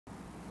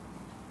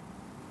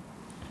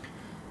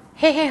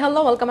Hey,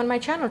 hello, welcome on my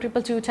channel,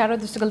 222 Tarot.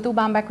 This is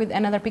Galtuba. I'm back with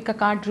another pick a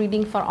card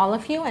reading for all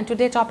of you. And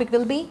today's topic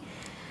will be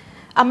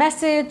a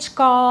message,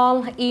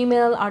 call,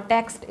 email, or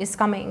text is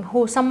coming.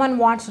 Someone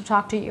wants to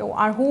talk to you,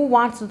 or who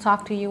wants to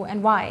talk to you,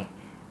 and why?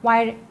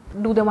 Why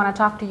do they want to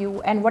talk to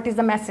you, and what is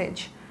the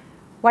message?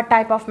 What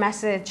type of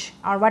message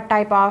or what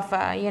type of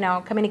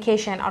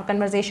communication or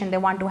conversation they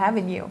want to have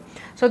with you?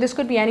 So this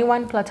could be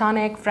anyone,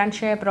 platonic,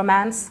 friendship,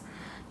 romance,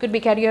 could be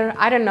career.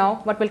 I don't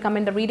know what will come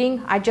in the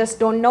reading. I just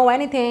don't know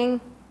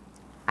anything.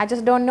 I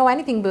just don't know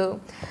anything, boo.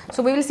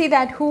 So we will see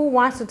that who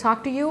wants to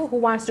talk to you, who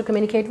wants to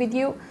communicate with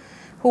you,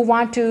 who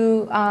want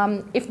to,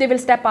 if they will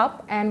step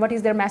up, and what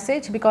is their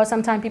message, because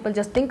sometimes people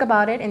just think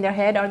about it in their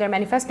head or they're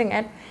manifesting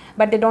it,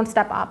 but they don't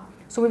step up.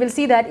 So we will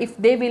see that if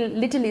they will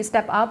literally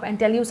step up and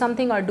tell you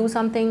something or do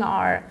something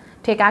or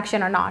take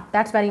action or not.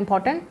 That's very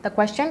important, the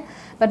question.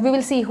 But we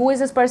will see who is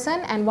this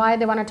person and why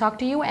they want to talk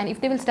to you and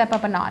if they will step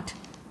up or not.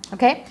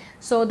 Okay,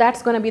 so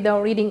that's going to be the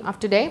reading of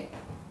today.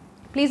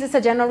 Please, it's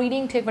a general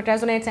reading. Take what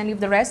resonates and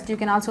leave the rest. You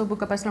can also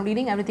book a personal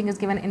reading. Everything is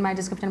given in my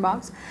description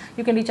box.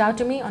 You can reach out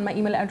to me on my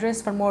email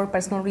address for more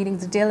personal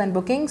readings, detail, and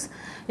bookings.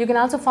 You can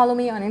also follow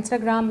me on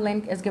Instagram.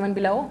 Link is given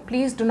below.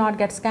 Please do not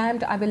get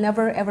scammed. I will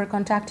never ever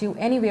contact you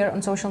anywhere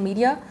on social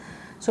media.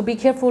 So be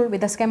careful with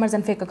the scammers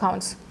and fake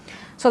accounts.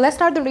 So let's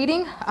start the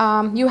reading.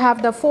 You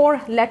have the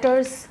 4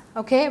 letters,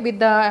 okay, with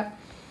the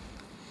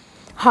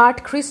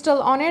heart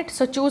crystal on it.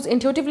 So choose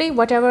intuitively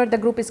whatever the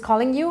group is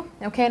calling you.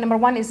 Okay, number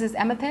 1 is this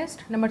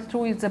amethyst, number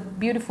 2 is a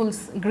beautiful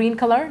green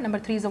color, number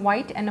 3 is a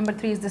white, and number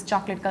 3 is this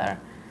chocolate color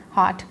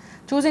heart.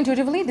 Choose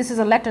intuitively. This is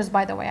a letters,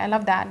 by the way. I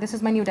love that. This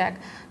is my new deck.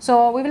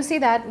 So we will see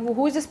that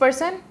who is this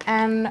person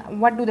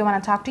and what do they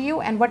want to talk to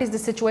you and what is the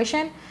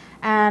situation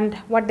and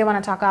what they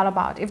want to talk all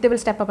about, if they will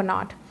step up or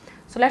not.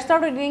 So let's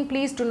start reading.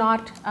 Please do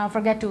not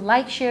forget to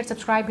like, share,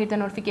 subscribe, hit the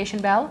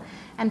notification bell,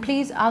 and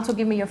please also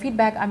give me your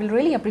feedback. I will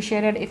really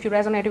appreciate it if you're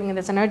resonating with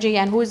this energy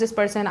and who is this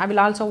person. I will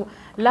also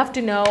love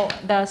to know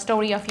the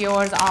story of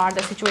yours or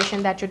the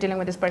situation that you're dealing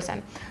with this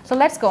person. So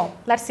let's go.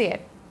 Let's see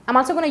it. I'm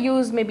also going to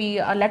use maybe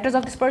letters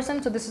of this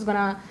person. So this is going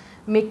to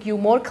make you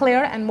more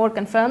clear and more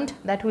confirmed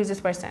that who is this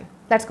person.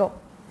 Let's go.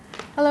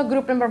 Hello,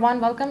 group number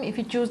 1. Welcome. If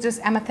you choose this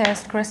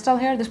amethyst crystal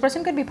here, this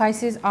person could be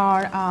Pisces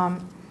or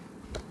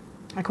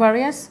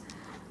Aquarius.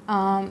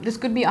 This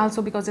could be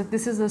also because if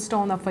this is a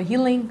stone of a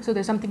healing, so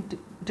there's something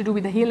to do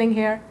with the healing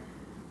here.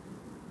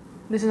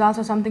 This is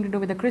also something to do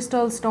with the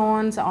crystal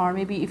stones, or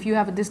maybe if you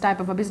have this type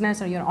of a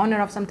business or you're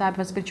owner of some type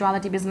of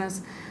spirituality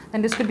business,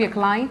 then this could be a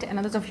client, and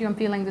others of you, I'm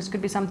feeling this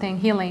could be something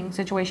healing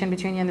situation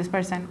between you and this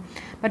person.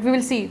 But we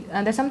will see.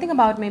 There's something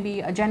about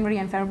maybe January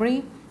and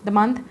February, the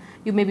month,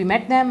 you maybe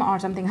met them or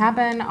something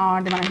happened,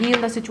 or they want to heal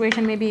the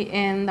situation maybe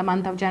in the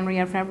month of January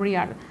or February,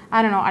 or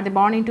I don't know, are they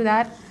born into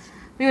that?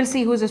 We will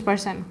see who's this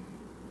person.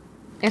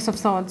 Ace of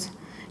Swords.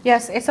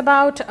 Yes, it's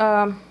about,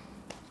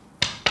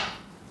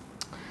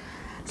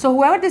 so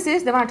whoever this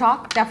is, they want to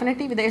talk,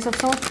 definitely, with the Ace of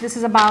Swords. This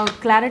is about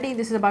clarity,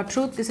 this is about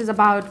truth, this is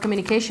about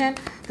communication.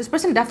 This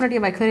person definitely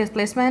have vicarious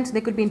placements.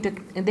 They could be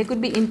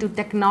into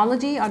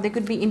technology, or they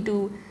could be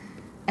into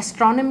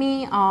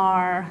astronomy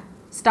or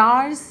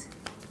stars.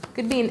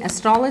 Could be in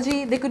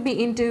astrology. They could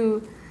be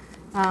into,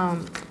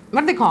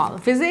 what they call,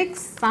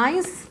 physics,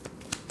 science.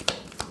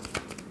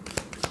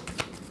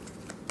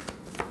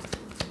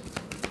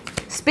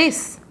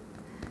 Space.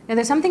 Yeah,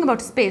 there's something about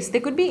space.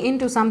 They could be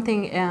into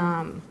something,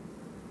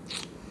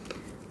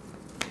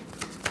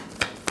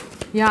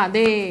 yeah,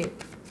 they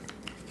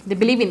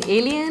believe in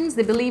aliens.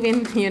 They believe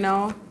in,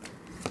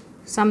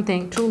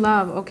 something. True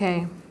love.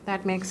 Okay,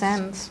 that makes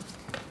sense.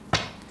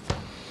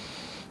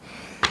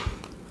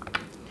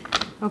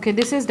 Okay,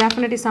 this is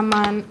definitely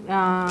someone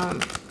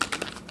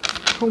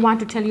who want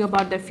to tell you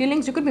about their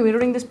feelings. You could be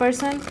mirroring this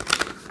person.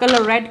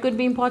 Color red could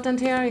be important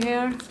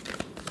here.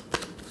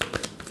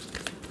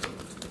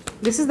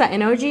 This is the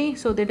energy,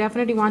 so they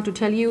definitely want to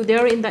tell you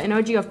they're in the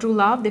energy of true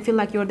love. They feel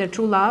like you're their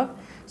true love.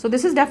 So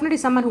this is definitely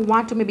someone who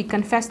want to maybe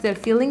confess their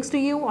feelings to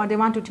you, or they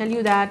want to tell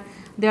you that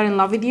they're in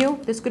love with you.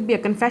 This could be a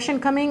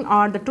confession coming,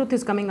 or the truth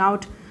is coming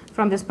out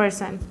from this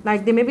person.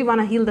 Like they maybe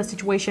want to heal the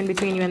situation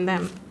between you and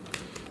them.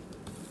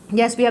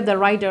 Yes, we have the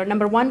rider.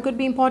 Number 1 could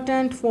be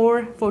important.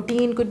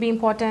 14 could be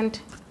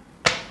important.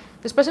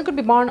 This person could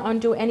be born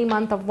onto any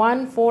month of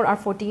 1, 4, or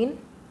 14.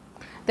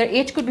 Their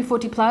age could be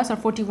 40 plus or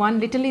 41.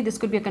 Literally, this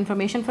could be a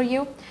confirmation for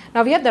you.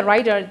 Now, we have the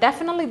rider.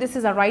 Definitely, this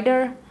is a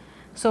rider.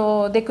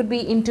 So, they could be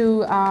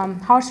into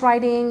horse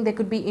riding. They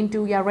could be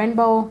into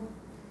rainbow.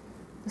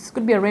 This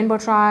could be a rainbow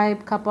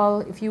tribe couple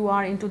if you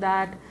are into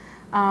that.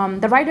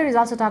 The rider is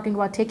also talking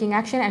about taking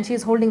action, and she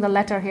is holding the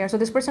letter here. So,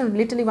 this person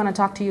literally want to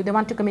talk to you. They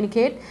want to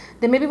communicate.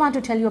 They maybe want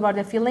to tell you about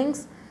their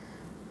feelings.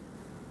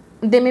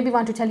 They maybe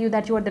want to tell you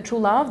that you are the true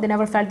love. They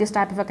never felt this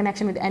type of a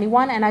connection with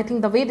anyone. And I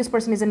think the way this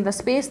person is in the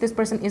space, this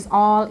person is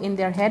all in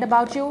their head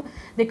about you.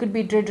 They could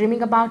be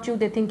dreaming about you.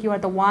 They think you are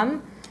the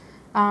one.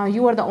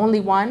 You are the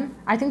only one.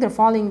 I think they're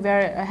falling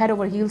head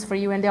over heels for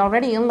you, and they're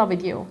already in love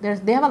with you.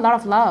 They have a lot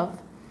of love.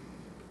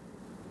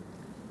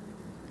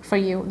 for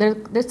you.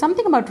 There's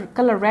something about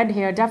color red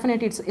here.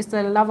 Definitely it's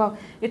the love of,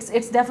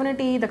 it's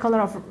definitely the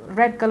color of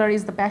red color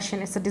is the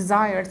passion. It's a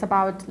desire. It's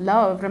about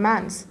love,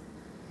 romance.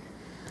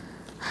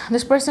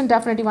 This person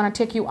definitely want to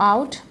take you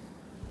out.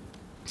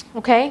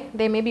 Okay,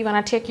 they maybe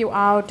want to take you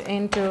out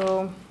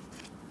into,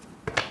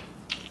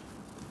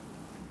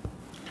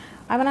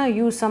 I want to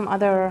use some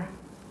other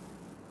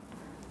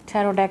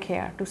tarot deck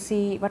here to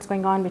see what's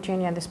going on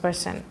between you and this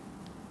person.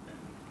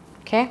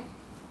 Okay,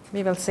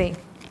 we will see.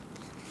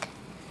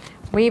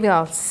 We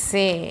will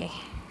see.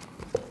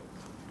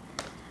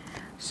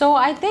 So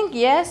I think,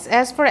 yes,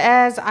 as far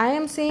as I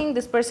am seeing,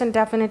 this person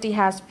definitely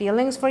has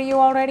feelings for you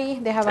already.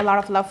 They have a lot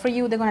of love for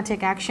you. They're going to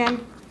take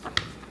action.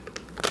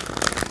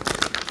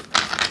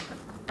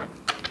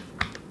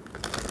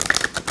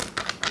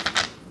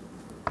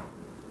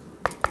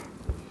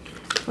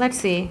 Let's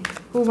see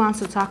who wants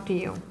to talk to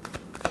you.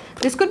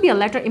 This could be a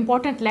letter,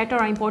 important letter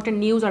or important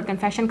news or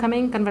confession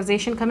coming,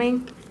 conversation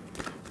coming.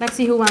 Let's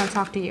see who wants to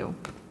talk to you.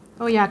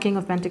 Oh yeah, King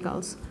of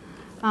Pentacles.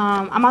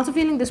 I'm also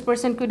feeling this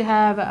person could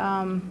have,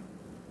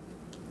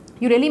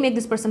 you really make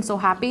this person so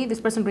happy. This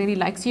person really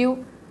likes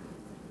you.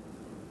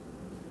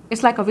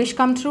 It's like a wish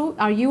come true.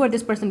 Are you or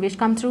this person wish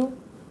come true?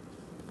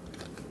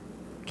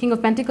 King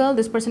of Pentacles,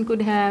 this person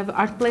could have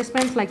earth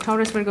placements like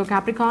Taurus, Virgo,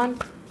 Capricorn.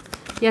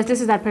 Yes,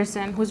 this is that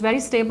person who's very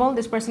stable.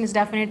 This person is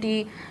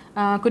definitely,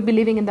 could be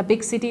living in the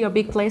big city or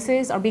big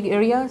places or big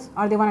areas,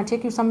 or they want to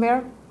take you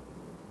somewhere.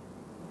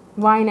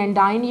 Wine and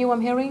dine you,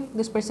 I'm hearing.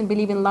 This person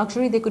believe in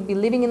luxury. They could be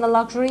living in the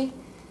luxury.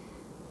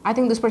 I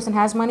think this person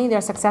has money. They're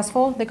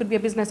successful. They could be a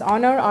business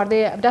owner, or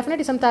they have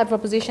definitely some type of a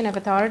position of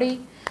authority,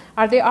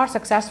 or they are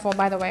successful,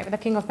 by the way, with the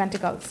King of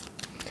Pentacles.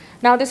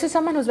 Now, this is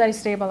someone who's very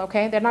stable,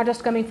 okay? They're not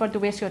just coming for to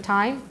waste your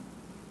time,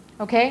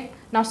 okay?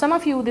 Now, some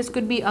of you, this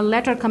could be a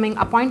letter coming,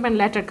 appointment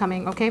letter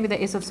coming, okay, with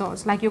the Ace of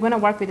Swords. Like you're going to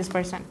work with this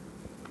person.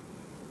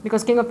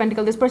 Because King of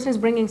Pentacles, this person is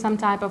bringing some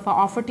type of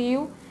offer to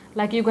you,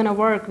 like you're going to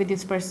work with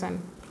this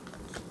person.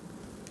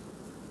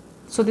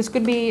 So this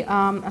could be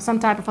some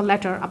type of a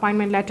letter,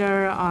 appointment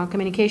letter,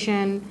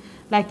 communication,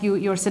 like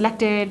you're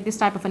selected, this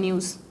type of a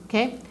news,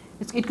 okay?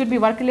 It could be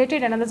work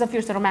related, and others of you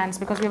it's a romance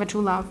because we have a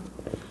true love.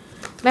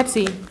 Let's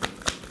see.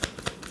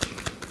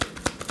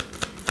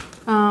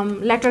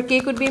 Letter K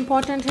could be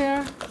important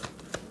here.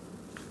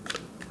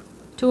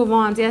 Two of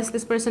Wands, yes,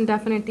 this person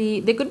definitely,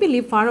 they could be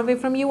live far away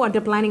from you, or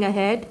they're planning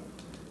ahead.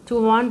 Two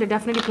of Wands, they're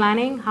definitely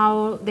planning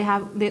how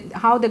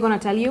they're going to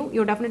tell you.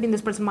 You're definitely in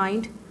this person's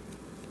mind.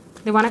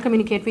 They want to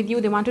communicate with you.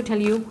 They want to tell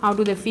you how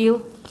do they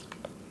feel.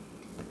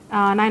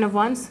 Nine of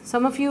Wands.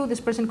 Some of you,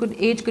 this person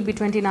age could be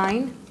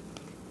 29.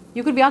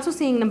 You could be also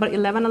seeing number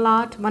 11 a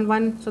lot,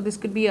 11. So this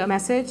could be a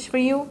message for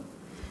you.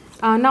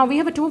 Now we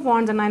have a Two of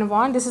Wands and Nine of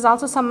Wands. This is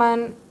also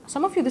someone,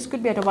 some of you, this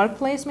could be at a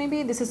workplace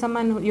maybe. This is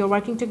someone who you're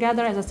working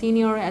together as a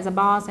senior, as a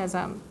boss, as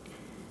a,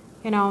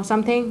 you know,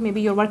 something.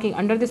 Maybe you're working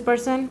under this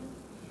person.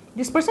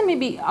 This person may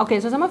be, okay,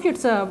 so some of you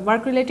it's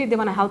work related. They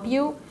want to help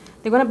you.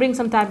 They're going to bring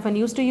some type of a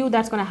news to you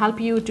that's going to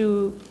help you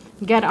to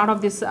get out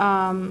of this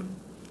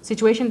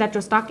situation that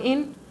you're stuck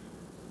in.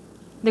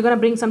 They're going to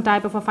bring some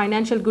type of a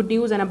financial good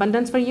news and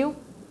abundance for you.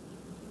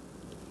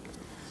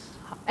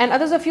 And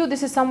others of you,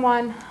 this is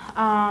someone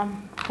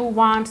who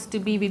wants to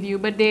be with you,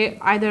 but they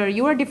either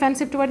you are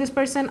defensive toward this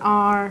person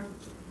or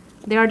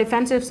they are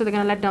defensive, so they're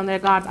going to let down their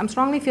guards. I'm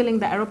strongly feeling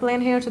the aeroplane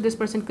here, so this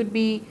person could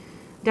be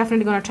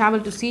definitely going to travel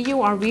to see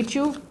you or reach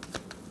you.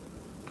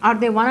 Or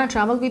they want to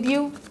travel with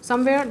you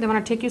somewhere. They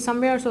want to take you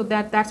somewhere. So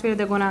that's where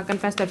they're going to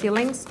confess their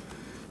feelings.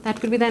 That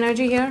could be the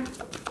energy here.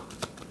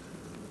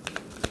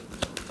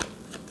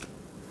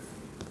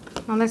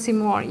 Now let's see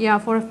more. Yeah,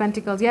 Four of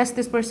Pentacles. Yes,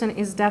 this person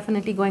is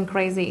definitely going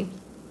crazy.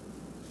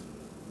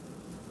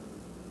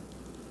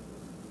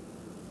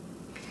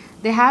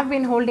 They have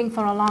been holding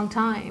for a long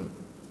time.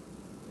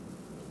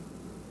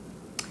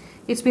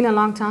 It's been a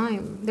long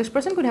time. This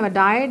person could have a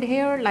dyed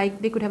hair.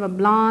 Like they could have a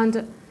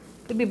blonde,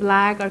 could be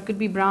black, or could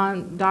be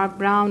brown, dark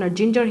brown, or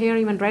ginger hair,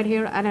 even red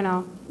hair. I don't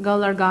know,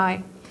 girl or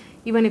guy.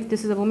 Even if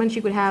this is a woman,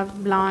 she could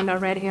have blonde or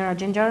red hair or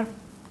ginger.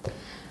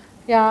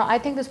 Yeah, I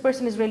think this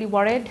person is really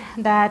worried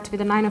that with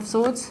the Nine of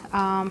Swords,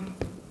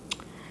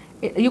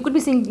 you could be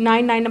seeing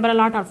 9 number a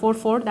lot, or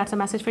 4. That's a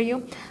message for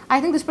you.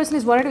 I think this person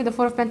is worried with the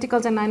Four of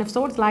Pentacles and Nine of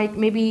Swords. Like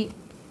maybe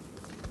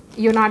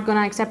you're not going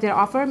to accept their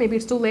offer. Maybe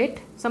it's too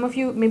late. Some of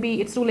you, maybe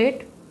it's too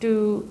late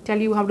to tell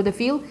you how do they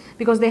feel,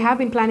 because they have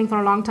been planning for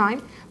a long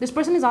time. This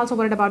person is also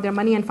worried about their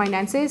money and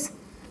finances.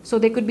 So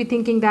they could be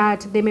thinking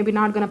that they may be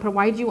not going to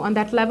provide you on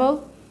that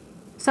level.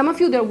 Some of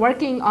you, they're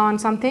working on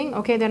something.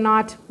 Okay, they're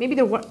not, maybe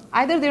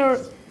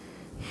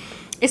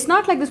it's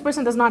not like this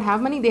person does not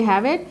have money. They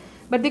have it,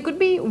 but they could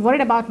be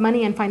worried about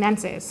money and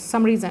finances,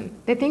 some reason.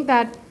 They think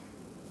that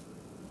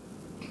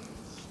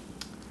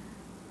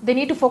they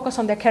need to focus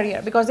on their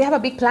career because they have a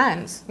big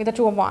plans with the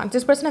Two of Wands.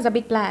 This person has a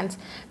big plans.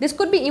 This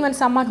could be even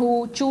someone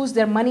who choose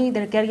their money,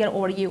 their career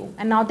over you,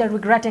 and now they're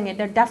regretting it.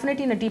 They're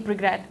definitely in a deep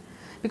regret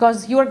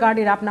because you are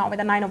guarded up now with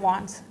the Nine of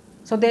Wands.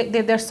 So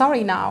they're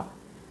sorry now,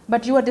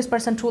 but you are this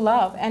person true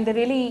love, and they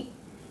really,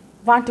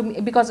 want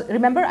to, because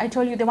remember I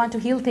told you they want to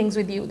heal things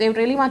with you. They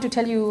really want to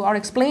tell you or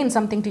explain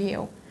something to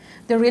you.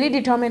 They're really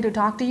determined to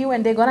talk to you,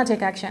 and they're going to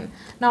take action.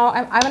 Now,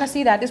 I want to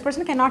see that. This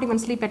person cannot even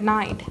sleep at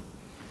night.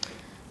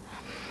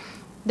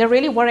 They're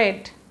really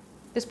worried.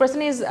 This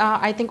person is,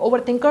 I think,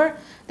 overthinker.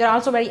 They're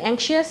also very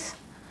anxious,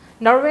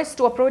 nervous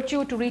to approach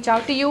you, to reach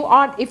out to you.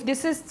 Or if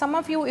this is, some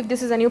of you, if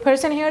this is a new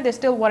person here, they're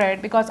still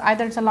worried because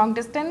either it's a long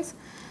distance,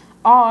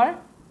 or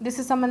this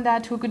is someone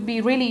that who could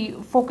be really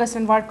focused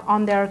and work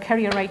on their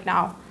career right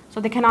now. So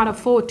they cannot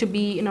afford to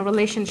be in a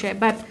relationship,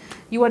 but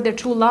you are their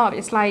true love.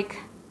 It's like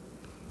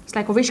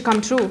a wish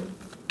come true.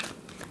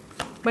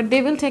 But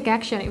they will take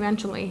action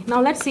eventually.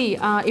 Now let's see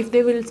if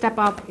they will step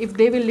up, if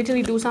they will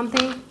literally do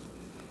something.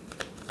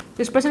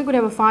 This person could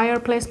have a fire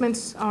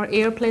placements or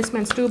air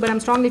placements too, but I'm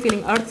strongly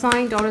feeling earth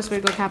sign, Taurus,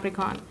 Virgo,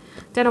 Capricorn.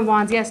 10 of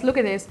Wands, yes, look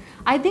at this.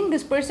 I think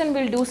this person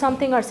will do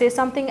something or say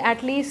something.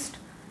 At least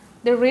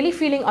they're really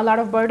feeling a lot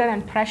of burden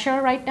and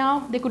pressure right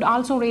now. They could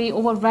also really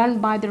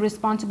overwhelmed by the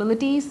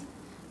responsibilities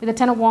with the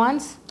 10 of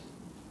Wands.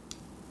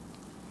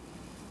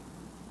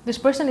 This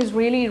person is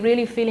really,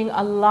 really feeling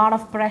a lot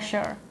of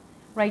pressure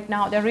right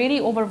now. They're really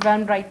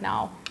overwhelmed right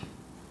now.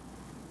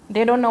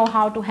 They don't know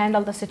how to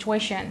handle the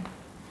situation.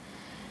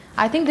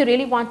 I think they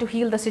really want to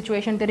heal the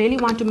situation. They really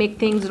want to make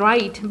things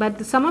right.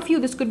 But some of you,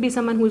 this could be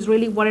someone who's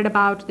really worried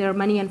about their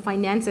money and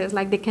finances.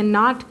 Like they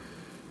cannot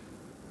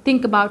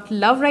think about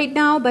love right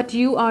now, but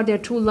you are their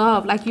true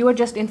love. Like you are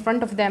just in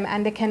front of them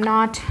and they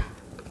cannot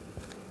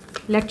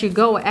let you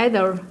go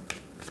either.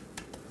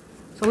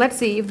 So let's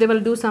see if they will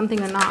do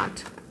something or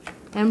not.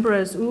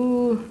 Empress,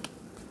 ooh.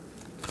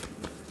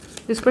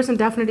 This person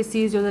definitely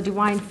sees you as the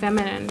divine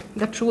feminine,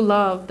 the true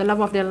love, the love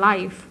of their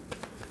life.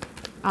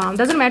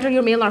 Doesn't matter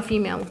you're male or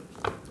female.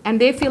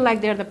 And they feel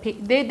like they're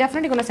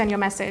definitely going to send you a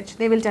message.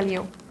 They will tell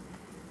you.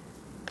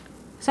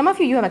 Some of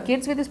you, you have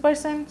kids with this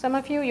person. Some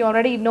of you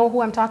already know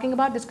who I'm talking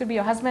about. This could be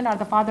your husband or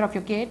the father of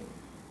your kid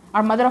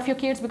or mother of your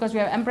kids, because we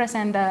have Empress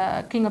and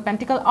King of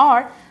Pentacles.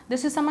 Or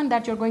this is someone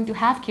that you're going to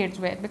have kids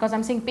with, because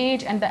I'm seeing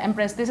Page and the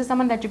Empress. This is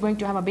someone that you're going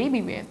to have a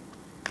baby with.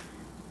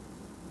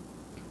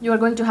 You are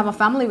going to have a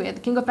family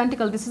with. King of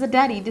Pentacles, this is a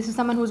daddy. This is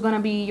someone who's going to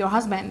be your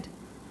husband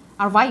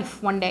or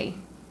wife one day.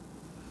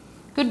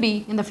 Could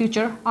be in the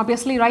future.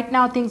 Obviously, right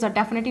now, things are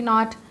definitely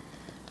not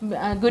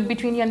good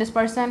between you and this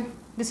person.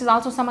 This is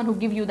also someone who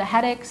give you the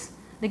headaches.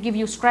 They give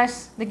you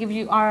stress. They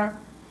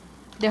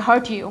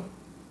hurt you.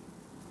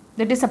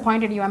 They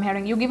disappointed you, I'm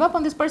hearing. You give up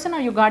on this person or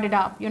you guard it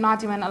up. You're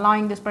not even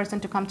allowing this person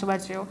to come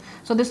towards you.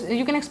 So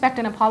you can expect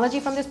an apology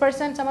from this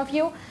person, some of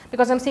you,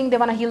 because I'm seeing they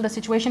want to heal the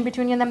situation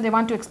between you and them. They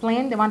want to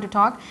explain. They want to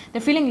talk.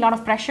 They're feeling a lot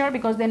of pressure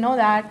because they know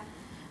that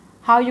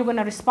how you're going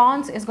to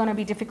respond is going to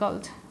be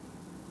difficult.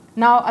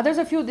 Now, others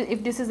of you,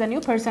 if this is a new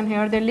person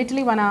here, they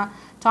literally want to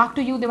talk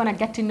to you. They want to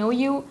get to know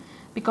you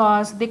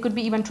because they could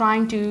be even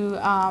trying to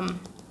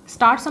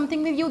start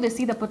something with you. They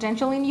see the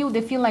potential in you.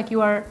 They feel like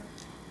you are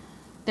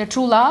their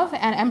true love.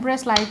 And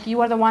Empress, like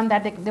you are the one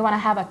that they want to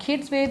have a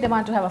kids with. They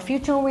want to have a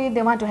future with.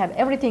 They want to have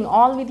everything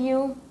all with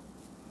you.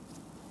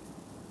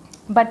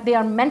 But they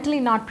are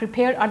mentally not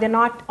prepared, or they're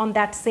not on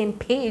that same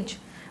page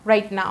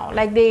right now.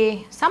 Like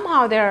they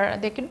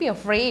could be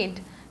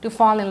afraid to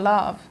fall in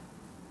love,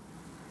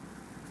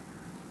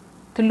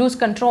 to lose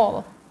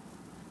control,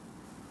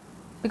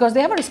 because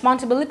they have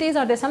responsibilities,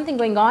 or there's something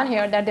going on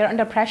here that they're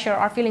under pressure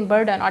or feeling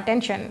burden or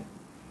tension.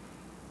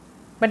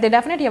 But they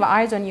definitely have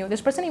eyes on you. This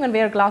person even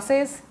wear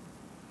glasses.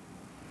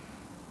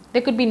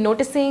 They could be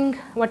noticing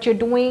what you're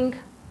doing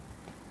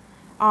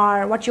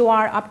or what you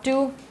are up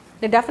to.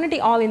 They're definitely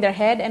all in their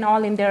head and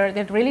all in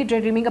they're really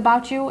dreaming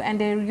about you,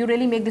 and you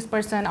really make this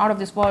person out of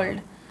this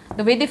world.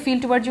 The way they feel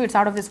towards you, it's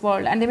out of this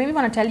world. And they maybe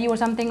want to tell you or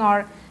something,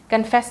 or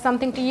confess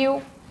something to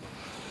you.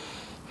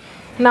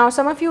 Now,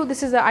 some of you,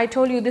 I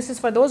told you, this is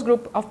for those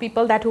group of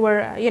people that who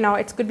are,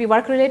 it could be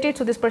work related.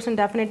 So this person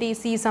definitely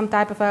sees some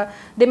type of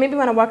they maybe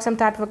want to work some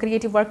type of a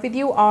creative work with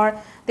you, or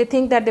they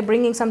think that they're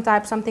bringing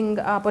something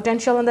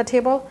potential on the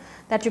table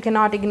that you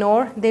cannot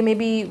ignore. They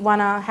maybe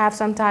want to have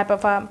some type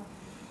of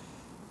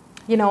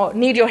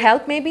need your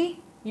help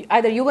maybe.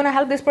 Either you're going to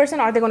help this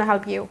person or they're going to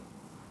help you.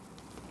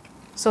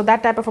 So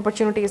that type of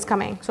opportunity is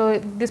coming. So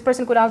this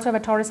person could also have a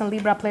Taurus and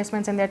Libra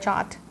placements in their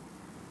chart.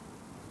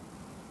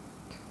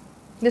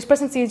 This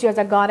person sees you as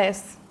a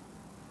goddess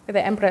with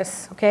the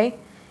Empress, okay?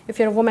 If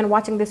you're a woman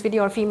watching this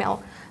video or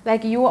female,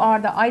 like you are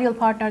the ideal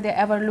partner they're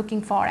ever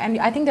looking for. And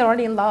I think they're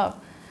already in love.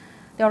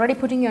 They're already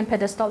putting you on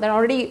pedestal. They're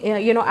already,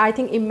 I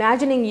think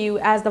imagining you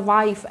as the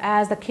wife,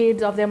 as the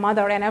kids of their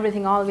mother and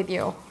everything all with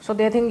you. So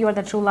they think you are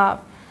the true love.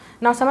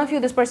 Now, some of you,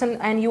 this person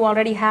and you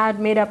already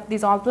had made up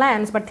these all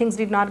plans, but things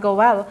did not go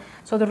well.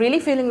 So they're really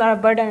feeling a lot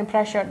of burden and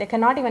pressure. They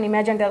cannot even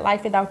imagine their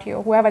life without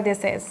you, whoever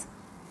this is.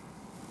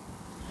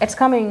 It's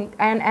coming,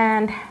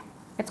 and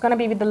it's going to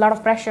be with a lot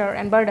of pressure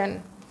and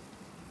burden.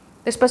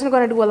 This person is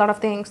going to do a lot of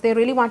things. They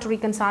really want to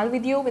reconcile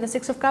with you with the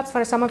Six of Cups.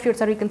 For some of you,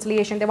 it's a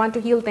reconciliation. They want to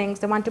heal things.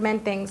 They want to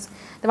mend things.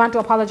 They want to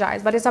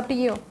apologize. But it's up to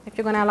you if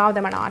you're going to allow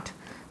them or not.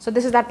 So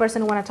this is that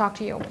person who want to talk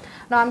to you.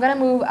 Now I'm going to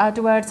move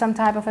towards some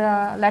type of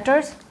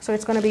letters. So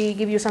it's going to be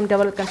give you some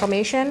double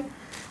confirmation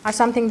or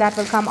something that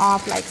will come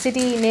off like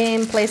city,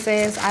 name,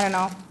 places. I don't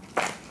know.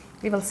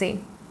 We will see.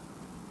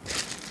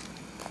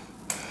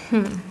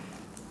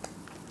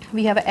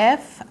 We have a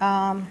F,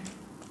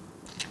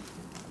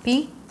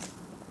 P,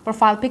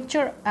 profile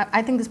picture.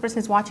 I think this person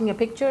is watching your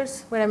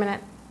pictures. Wait a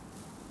minute.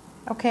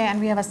 Okay, and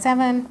we have a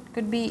 7,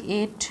 could be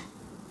 8.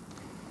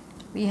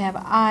 We have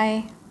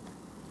I,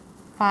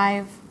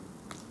 5,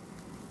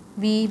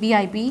 V,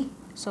 VIP.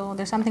 So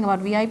there's something about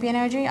VIP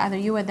energy, either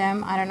you or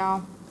them, I don't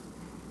know.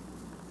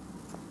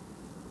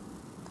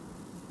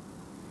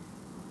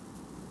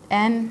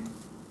 N,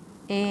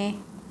 A.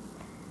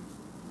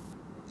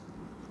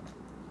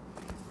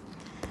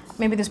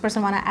 Maybe this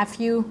person want to F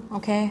you,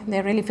 okay?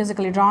 They're really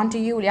physically drawn to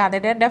you. Yeah, they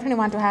definitely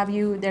want to have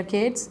you, their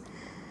kids.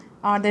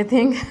 Or they're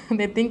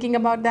thinking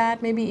about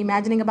that, maybe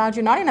imagining about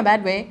you, not in a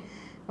bad way.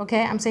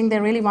 Okay, I'm saying they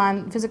really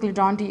want physically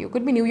drawn to you.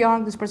 Could be New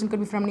York. This person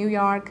could be from New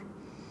York.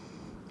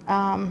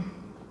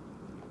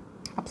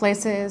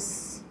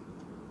 Places.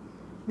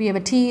 We have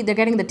a T. They're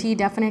getting the T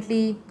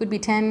definitely. Could be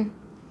 10.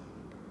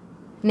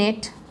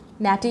 Nate,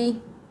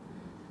 Natty.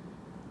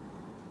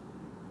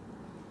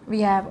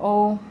 We have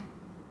O.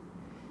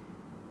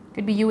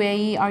 Could be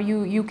UAE or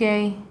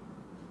UK.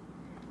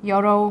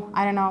 Euro,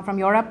 I don't know, from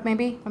Europe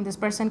maybe, from this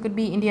person, could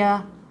be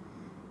India.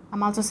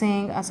 I'm also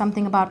saying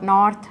something about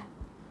North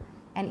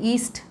and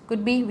East,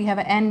 could be. We have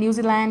an N, New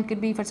Zealand,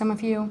 could be for some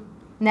of you.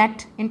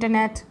 Net,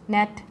 internet,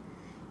 net.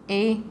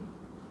 A,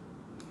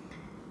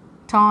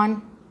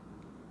 Tawny,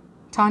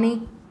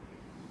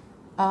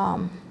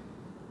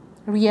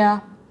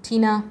 Ria,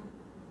 Tina,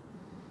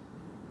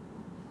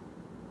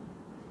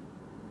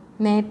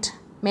 Nate,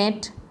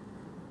 mate.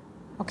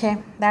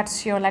 Okay,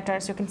 that's your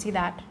letters, you can see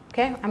that.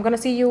 Okay, I'm going to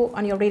see you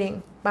on your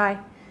reading. Bye.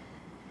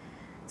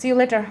 See you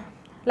later.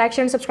 Like,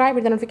 share, and subscribe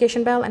with the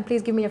notification bell, and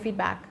please give me your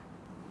feedback.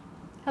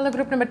 Hello,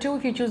 group number 2.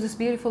 If you choose this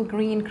beautiful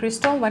green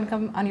crystal,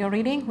 welcome on your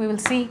reading. We will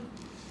see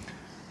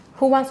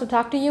who wants to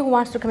talk to you, who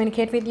wants to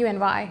communicate with you, and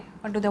why.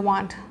 What do they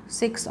want?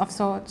 6 of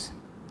Swords.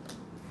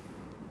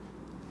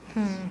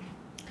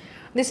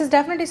 This is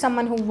definitely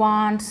someone who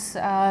wants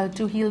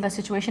to heal the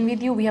situation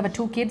with you. We have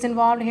 2 kids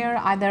involved here.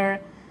 Either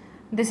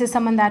this is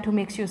someone who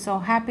makes you so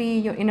happy,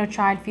 your inner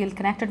child feels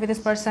connected with this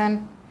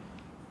person,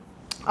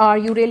 or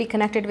you really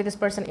connected with this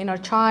person, inner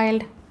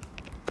child,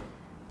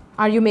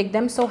 or you make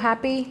them so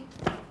happy.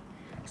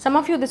 Some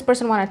of you, this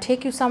person want to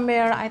take you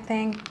somewhere, I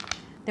think.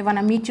 They want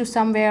to meet you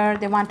somewhere.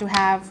 They want to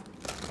have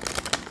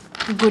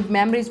good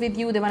memories with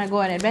you. They want to go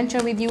on an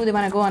adventure with you. They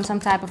want to go on some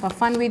type of a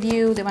fun with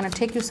you. They want to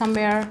take you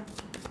somewhere.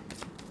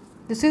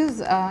 This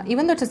is,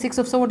 even though it's a 6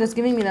 of Swords, it's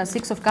giving me the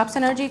 6 of Cups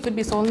energy. It could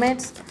be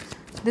soulmates.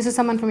 This is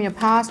someone from your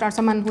past or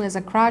someone who has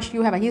a crush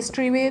you have a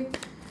history with.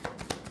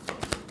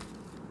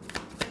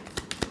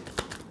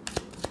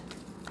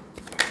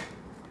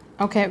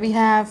 Okay, we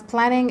have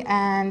planning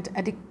and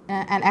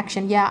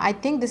action. Yeah, I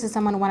think this is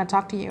someone who want to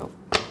talk to you.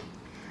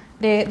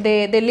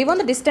 They live on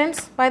the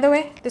distance, by the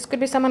way. This could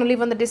be someone who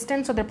live on the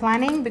distance, so they're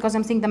planning, because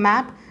I'm seeing the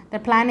map.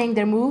 They're planning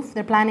their move.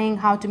 They're planning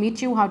how to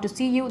meet you, how to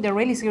see you. They're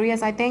really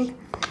serious, I think.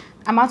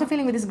 I'm also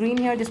feeling with this green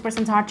here, this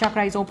person's heart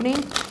chakra is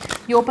opening.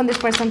 You open this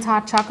person's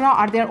heart chakra,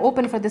 or they're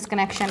open for this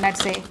connection,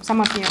 let's say, some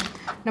of you.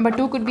 Number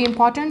 2 could be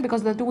important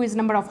because the 2 is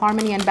number of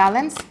harmony and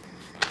balance.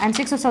 And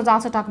 6 of Swords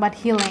also talk about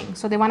healing.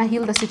 So they want to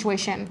heal the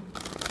situation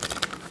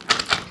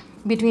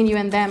between you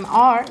and them,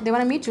 or they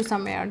want to meet you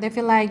somewhere. They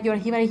feel like you're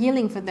very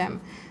healing for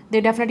them. They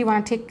definitely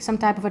want to take some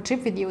type of a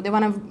trip with you. They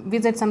want to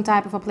visit some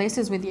type of a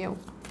places with you.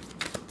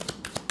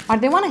 Or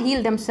they want to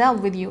heal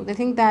themselves with you. They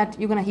think that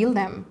you're going to heal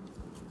them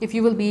if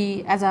you will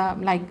be as a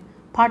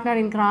partner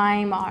in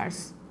crime or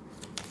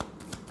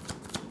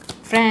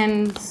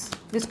friends.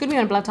 This could be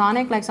on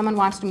platonic, like someone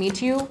wants to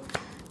meet you.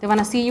 They want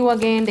to see you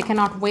again. They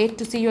cannot wait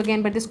to see you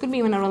again. But this could be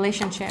even a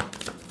relationship.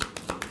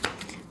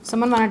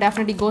 Someone want to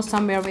definitely go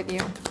somewhere with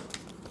you.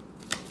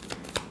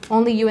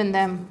 Only you and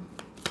them.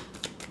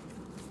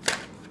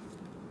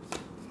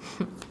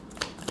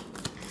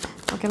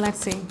 Okay, let's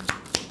see.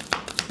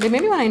 They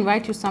maybe want to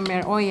invite you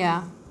somewhere. Oh,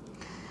 yeah.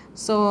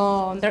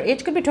 So their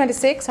age could be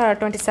 26 or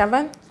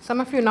 27. Some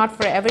of you, not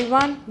for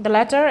everyone. The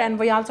letter, and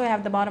we also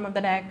have the bottom of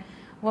the deck,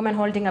 woman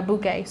holding a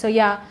bouquet. So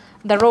yeah,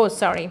 the rose,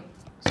 sorry.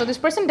 So this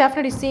person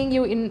definitely seeing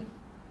you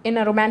in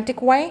a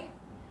romantic way.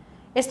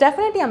 It's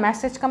definitely a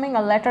message coming,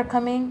 a letter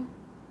coming.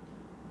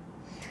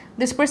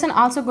 This person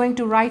also going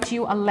to write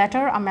you a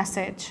letter, a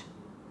message,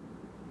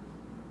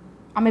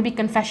 or maybe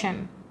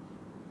confession.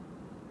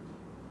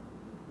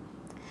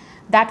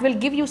 That will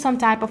give you some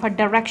type of a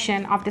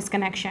direction of this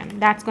connection.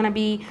 That's going to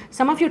be,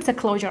 some of you it's a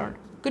closure.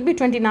 Could be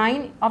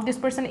 29 of this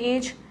person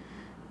age.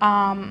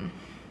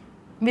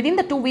 Within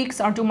the 2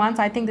 weeks or 2 months,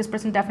 I think this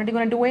person definitely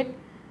going to do it.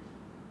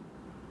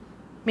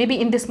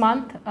 Maybe in this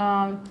month,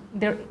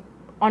 they're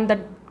on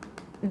the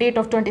date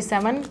of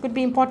 27 could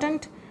be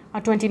important, or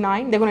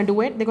 29. They're going to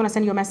do it. They're going to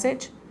send you a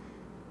message.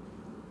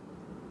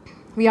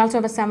 We also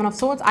have a 7 of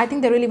Swords. I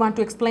think they really want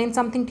to explain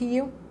something to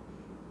you.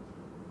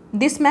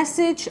 this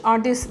message or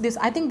this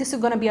I think this is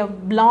going to be a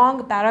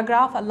long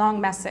paragraph, a long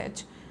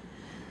message.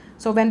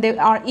 So when they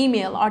are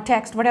email or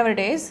text, whatever it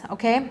is,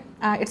 okay,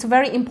 it's a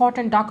very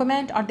important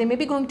document, or they may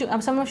be going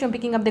to, some of you I'm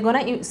picking up, they're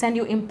going to send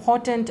you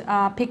important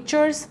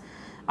pictures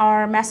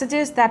or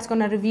messages that's going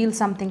to reveal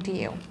something to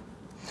you.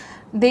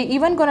 They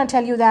even going to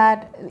tell you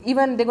that,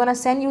 even they're going to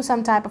send you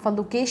some type of a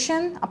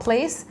location, a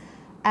place,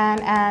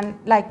 and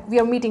like we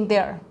are meeting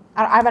there,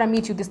 or I want to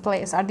meet you this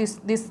place, or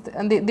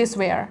this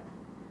where,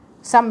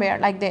 somewhere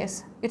like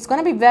this. It's going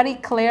to be very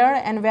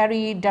clear and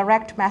very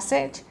direct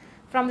message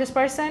from this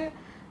person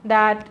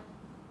that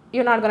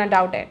you're not going to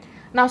doubt it.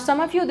 Now, some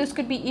of you, this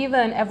could be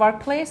even a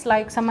workplace,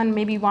 like someone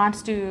maybe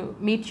wants to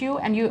meet you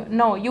and you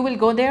will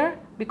go there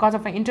because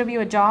of an interview,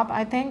 a job,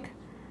 I think.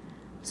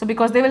 So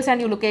because they will send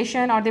you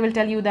location, or they will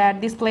tell you that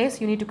this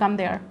place, you need to come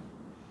there.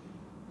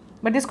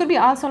 But this could be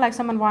also like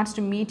someone wants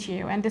to meet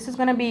you, and this is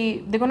going to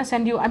be, they're going to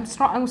send you, I'm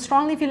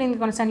strongly feeling they're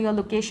going to send you a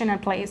location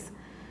and place.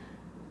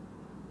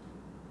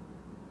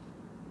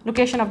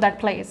 Location of that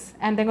place.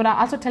 And they're going to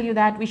also tell you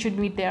that we should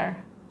meet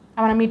there.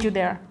 I want to meet you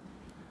there.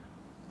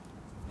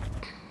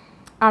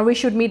 Or we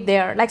should meet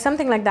there, like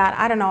something like that.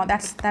 I don't know,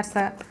 that's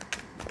the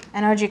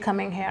energy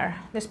coming here.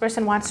 This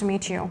person wants to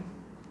meet you.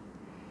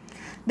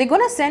 They're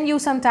going to send you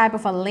some type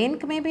of a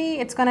link, maybe.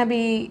 It's going to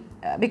be,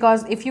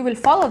 because if you will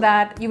follow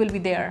that, you will be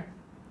there.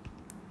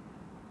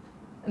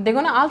 They're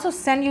going to also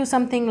send you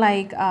something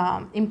like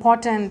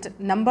important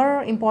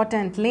number,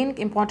 important link,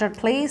 important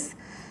place,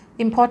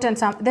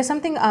 there's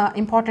something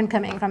important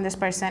coming from this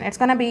person. It's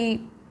going to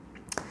be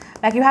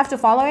like you have to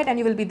follow it and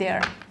you will be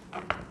there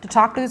to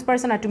talk to this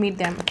person or to meet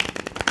them.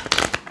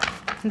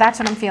 That's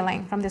what I'm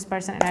feeling from this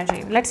person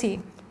energy. Let's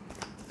see.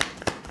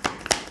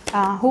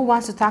 Who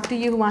wants to talk to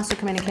you? Who wants to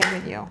communicate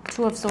with you?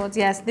 Two of Swords.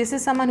 Yes, this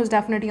is someone who's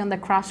definitely on the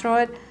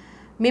crossroad.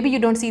 Maybe you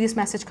don't see this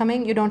message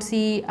coming. You don't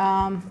see...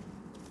 yeah,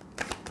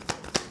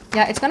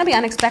 it's going to be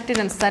unexpected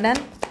and sudden.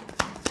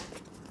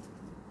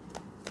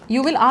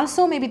 You will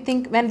also maybe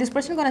think, when this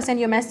person is going to send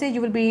you a message,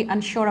 you will be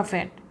unsure of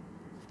it.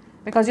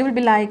 Because you will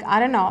be like, I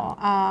don't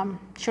know,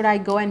 should I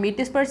go and meet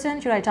this person?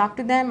 Should I talk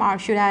to them? Or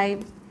should I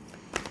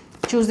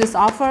choose this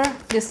offer,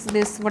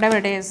 this whatever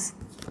it is?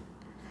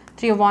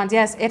 Three of Wands.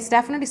 Yes, it's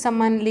definitely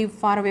someone live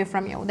far away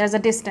from you. There's a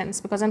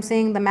distance, because I'm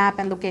seeing the map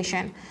and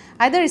location.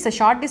 Either it's a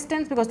short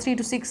distance, because 3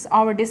 to 6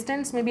 hour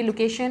distance, maybe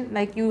location,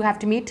 like you have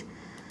to meet.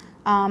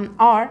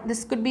 Or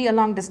this could be a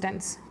long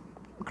distance,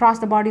 across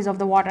the bodies of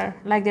the water,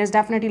 like there's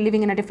definitely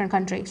living in a different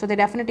country. So they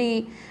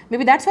definitely,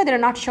 maybe that's why they're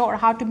not sure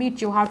how to meet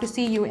you, how to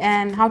see you,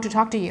 and how to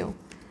talk to you.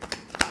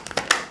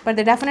 But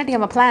they definitely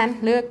have a plan.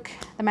 Look,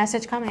 the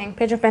message coming,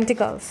 Page of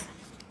Pentacles.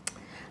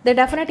 They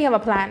definitely have a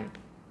plan.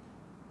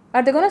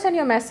 Are they going to send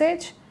you a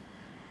message?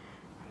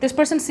 This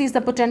person sees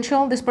the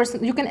potential. This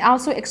person, you can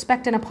also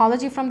expect an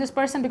apology from this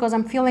person, because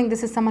I'm feeling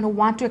this is someone who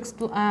wants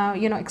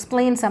to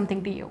explain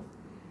something to you.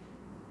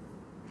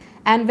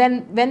 And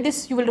when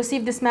you will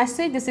receive this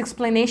message, this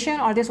explanation,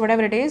 or this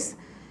whatever it is,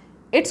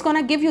 it's going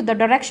to give you the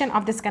direction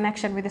of this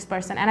connection with this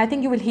person. And I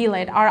think you will heal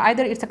it, or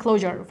either it's a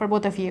closure for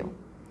both of you.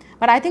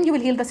 But I think you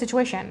will heal the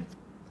situation.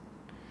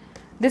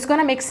 This is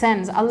going to make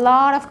sense. A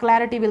lot of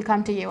clarity will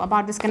come to you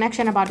about this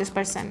connection, about this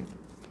person.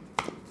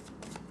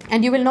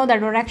 And you will know the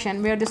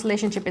direction where this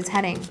relationship is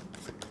heading.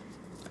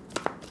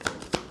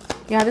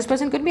 Yeah, this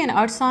person could be an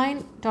earth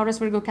sign, Taurus,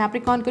 Virgo,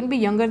 Capricorn, could be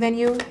younger than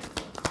you.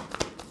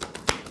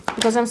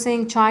 Because I'm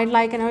seeing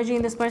childlike energy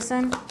in this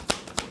person.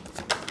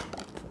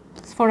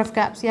 Four of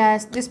Cups.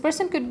 Yes, this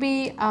person could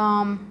be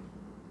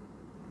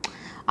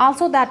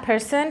also that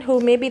person who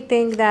maybe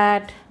think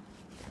that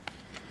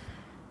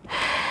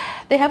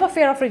they have a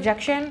fear of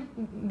rejection.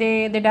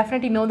 They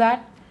definitely know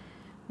that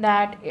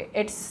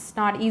it's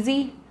not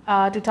easy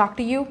to talk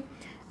to you.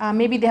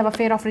 Maybe they have a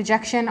fear of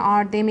rejection,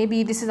 or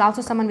this is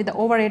also someone with the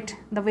over it,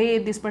 the way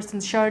this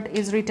person's shirt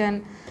is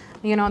written,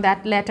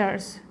 that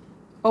letters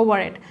over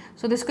it.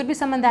 So this could be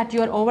someone that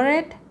you're over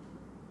it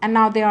and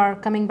now they are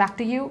coming back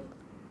to you.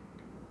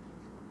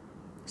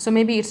 So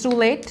maybe it's too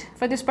late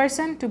for this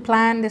person to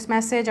plan this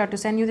message or to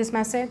send you this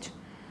message.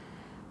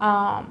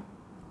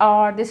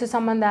 Or this is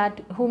someone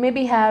who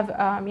maybe have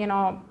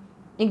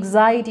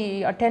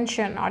anxiety or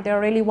tension, or they're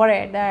really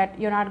worried that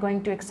you're not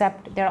going to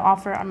accept their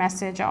offer or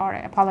message or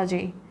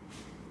apology.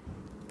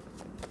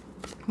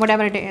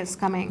 Whatever it is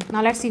coming.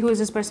 Now let's see who is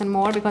this person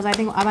more, because I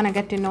think I want to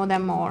get to know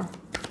them more.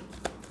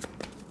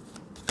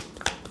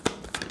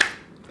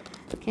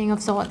 King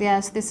of Swords.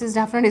 Yes, this is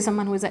definitely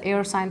someone who is an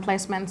air sign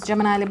placements.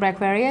 Gemini, Libra,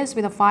 Aquarius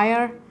with a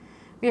fire.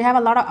 We have a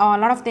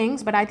lot of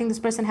things, but I think this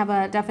person have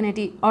a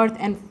definitely earth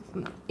and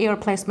air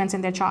placements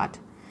in their chart.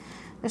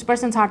 This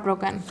person's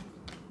heartbroken.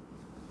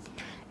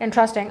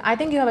 Interesting. I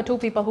think you have two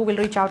people who will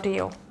reach out to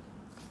you.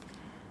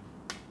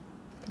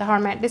 The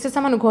Hermit. This is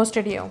someone who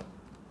ghosted you.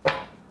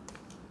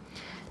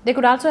 They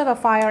could also have a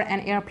fire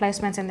and air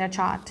placements in their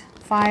chart.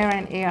 Fire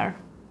and air.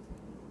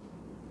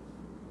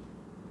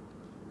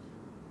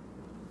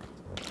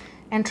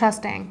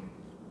 Interesting.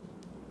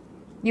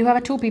 You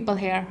have two people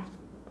here.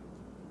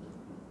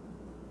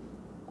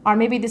 Or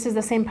maybe this is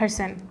the same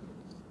person.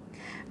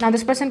 Now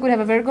this person could have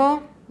a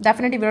Virgo.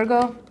 definitely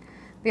Virgo.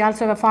 We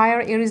also have a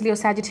fire, Aries, Leo,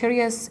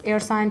 Sagittarius, air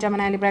sign,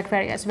 Gemini, Libra,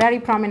 Aquarius. Very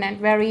prominent,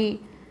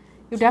 very,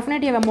 you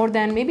definitely have a more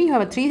than, maybe you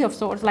have a 3 of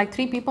swords, like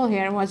 3 people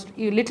here who was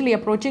literally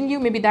approaching you.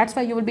 Maybe that's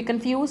why you will be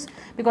confused,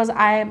 because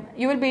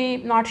you will be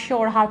not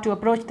sure how to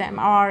approach them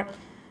or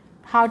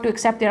how to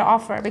accept their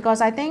offer,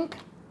 because I think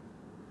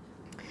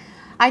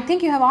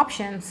you have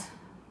options.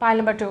 Pile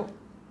number 2.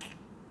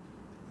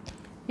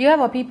 You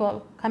have a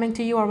people coming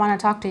to you or want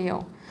to talk to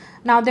you.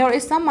 Now there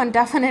is someone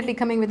definitely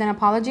coming with an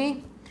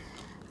apology.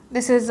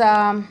 This is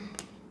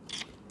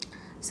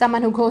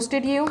someone who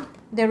ghosted you.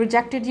 They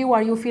rejected you,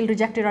 or you feel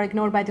rejected or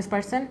ignored by this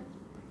person.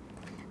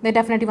 They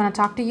definitely want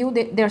to talk to you.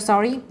 They're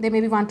sorry. They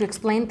maybe want to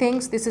explain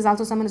things. This is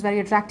also someone who's very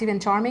attractive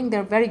and charming.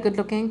 They're very good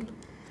looking.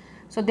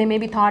 So they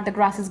maybe thought the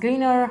grass is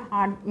greener,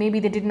 or maybe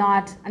they did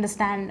not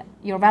understand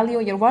your value,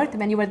 your worth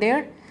when you were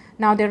there.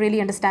 Now they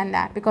really understand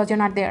that because you're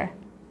not there.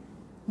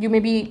 You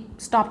maybe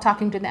stop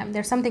talking to them.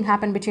 There's something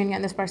happened between you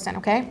and this person,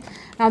 okay?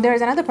 Now there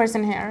is another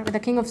person here with the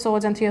King of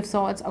Swords and 3 of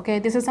Swords, okay?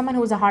 This is someone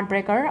who's a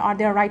heartbreaker, or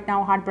they're right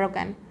now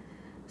heartbroken.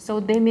 So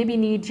they maybe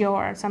need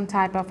your some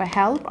type of a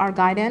help or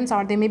guidance,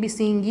 or they may be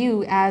seeing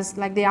you as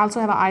like they also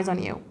have eyes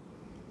on you.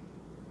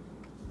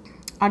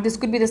 Or this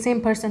could be the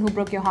same person who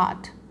broke your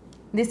heart.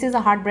 This is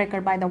a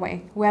heartbreaker, by the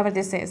way, whoever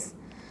this is.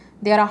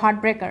 They are a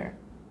heartbreaker,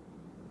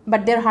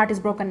 but their heart is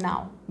broken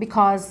now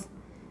because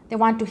they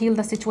want to heal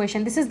the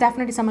situation. This is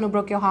definitely someone who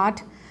broke your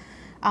heart.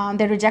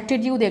 They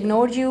rejected you, they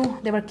ignored you,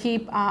 they were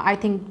I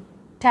think,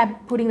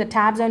 putting the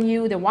tabs on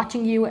you, they're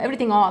watching you,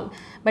 everything all,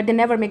 but they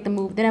never make the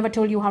move. They never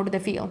told you how do they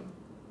feel.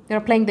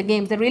 They're playing the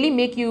games. They really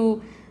make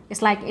you,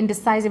 it's like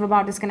indecisive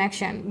about this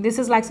connection. This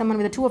is like someone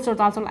with the 2 of Swords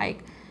also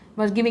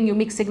was giving you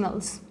mixed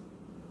signals.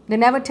 They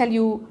never tell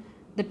you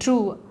the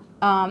true,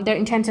 their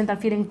intentions or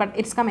feelings, but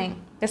it's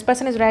coming. This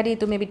person is ready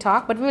to maybe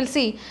talk, but we will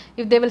see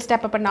if they will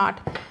step up or not.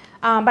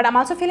 But I'm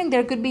also feeling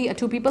there could be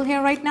 2 people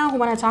here right now who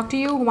want to talk to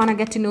you, who want to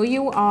get to know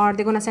you, or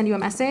they're going to send you a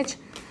message.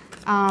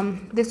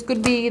 This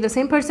could be the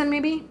same person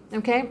maybe,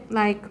 okay?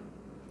 Like,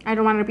 I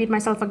don't want to repeat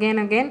myself again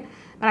and again,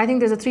 but I think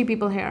there's 3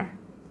 people here.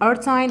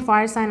 Earth sign,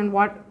 fire sign, and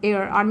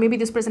air. Or maybe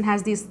this person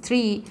has these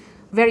 3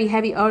 very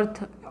heavy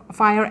earth,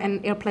 fire,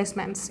 and air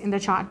placements in the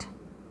chart.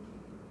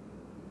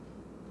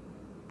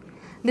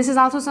 This is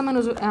also someone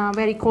who's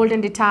very cold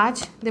and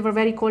detached. They were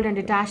very cold and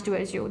detached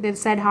towards you. They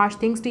said harsh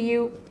things to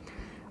you,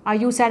 or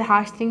you said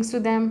harsh things to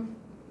them.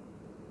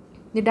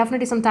 There's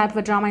definitely some type of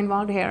a drama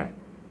involved here.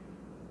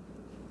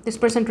 This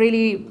person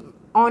really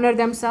honored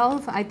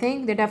themselves, I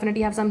think. They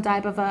definitely have some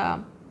type of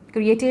a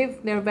creative.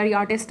 They're very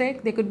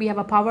artistic. They could have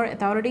a power,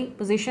 authority,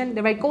 position.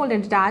 They're very cold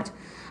and detached.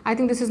 I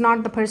think this is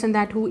not the person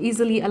who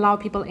easily allow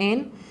people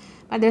in.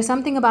 But there's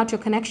something about your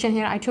connection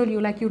here. I told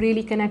you, like, you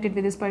really connected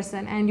with this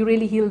person and you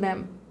really healed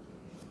them.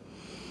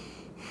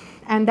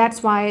 And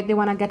that's why they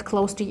want to get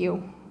close to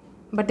you.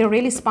 But they're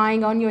really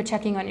spying on you or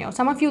checking on you.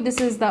 Some of you, this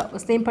is the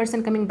same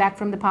person coming back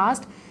from the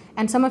past.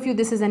 And some of you,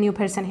 this is a new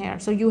person here.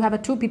 So you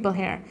have 2 people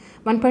here.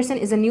 One person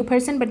is a new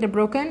person, but they're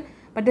broken.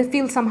 But they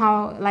feel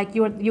somehow like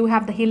you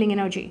have the healing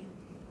energy.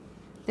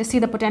 They see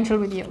the potential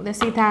with you. They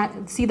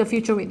see the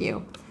future with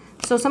you.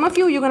 So some of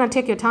you, you're going to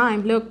take your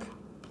time. Look,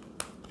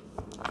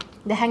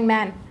 the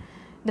Hangman,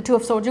 the 2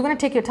 of Swords. You're going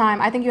to take your time.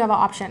 I think you have an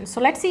option.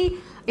 So let's see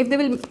if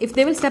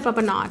they will step up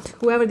or not.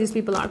 Whoever these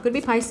people are. Could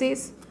be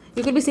Pisces.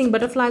 You could be seeing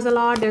butterflies a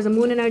lot. There's a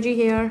moon energy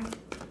here.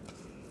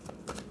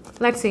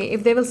 Let's see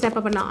if they will step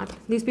up or not.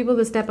 These people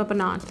will step up or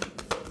not.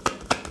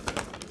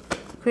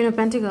 Queen of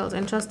Pentacles.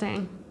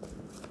 Interesting.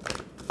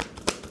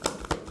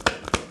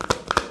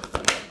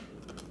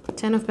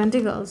 10 of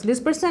Pentacles. This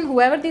person,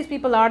 whoever these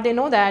people are, they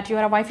know that you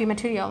are a wifey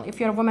material. If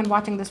you're a woman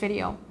watching this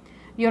video,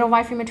 you're a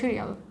wifey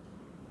material.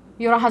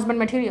 You're a husband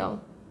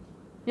material.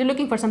 You're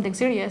looking for something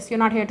serious. You're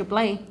not here to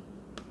play.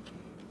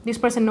 This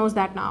person knows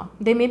that now.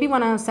 They maybe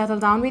want to settle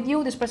down with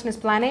you. This person is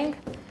planning.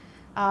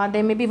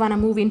 They maybe want to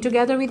move in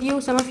together with you,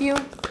 some of you.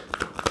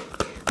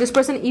 This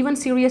person even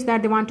serious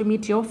that they want to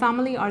meet your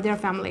family or their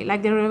family.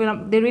 Like they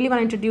really want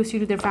to introduce you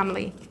to their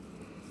family.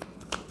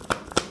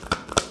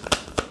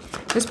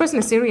 This person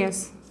is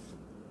serious.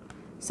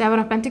 7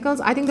 of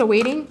Pentacles. I think they're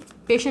waiting,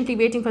 patiently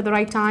waiting for the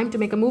right time to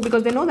make a move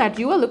because they know that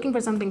you are looking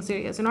for something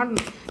serious.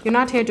 You're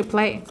not here to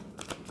play.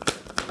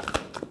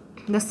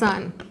 The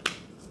Sun.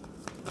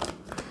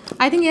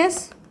 I think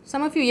yes.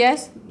 Some of you,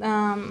 yes.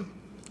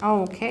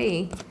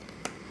 Okay.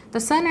 The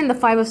Sun and the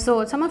 5 of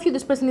Swords. Some of you,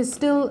 this person is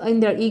still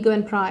in their ego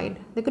and pride.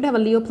 They could have a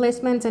Leo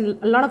placements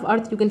and a lot of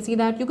earth. You can see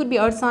that. You could be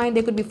earth sign.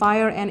 They could be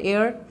fire and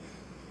air.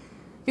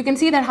 You can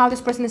see that how this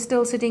person is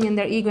still sitting in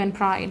their ego and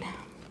pride.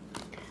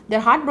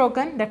 They're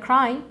heartbroken. They're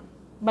crying.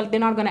 But they're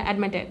not going to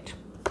admit it.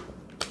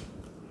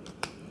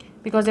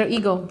 Because their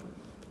ego.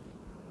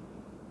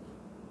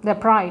 Their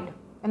pride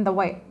in the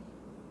way.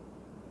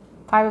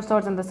 5 of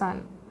Swords and the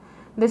Sun.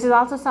 This is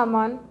also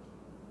someone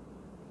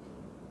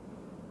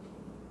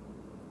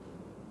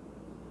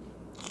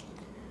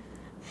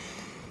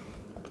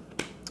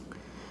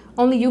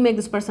only you make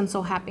this person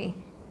so happy.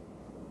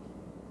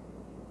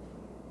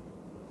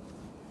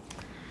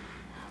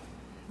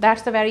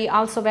 That's the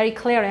also very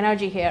clear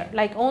energy here.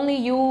 Like only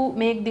you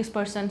make this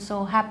person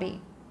so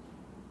happy.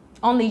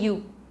 Only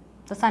you,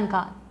 the sun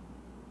card.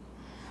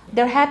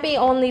 They're happy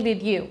only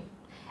with you.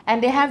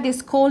 And they have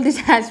this cold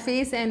detached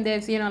face, and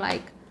there's, you know,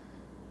 like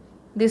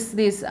this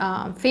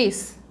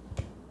face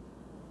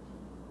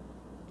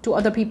to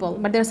other people.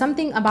 But there's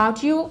something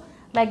about you,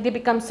 like they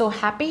become so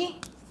happy,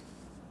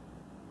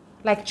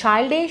 like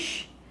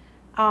childish,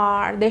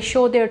 or they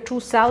show their true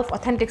self,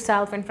 authentic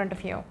self in front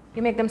of you.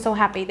 You make them so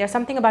happy. There's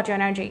something about your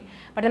energy,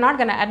 but they're not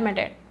going to admit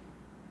it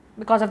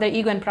because of their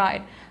ego and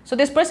pride. So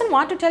this person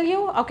want to tell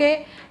you,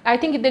 okay, I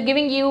think they're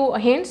giving you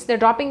hints, they're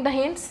dropping the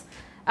hints.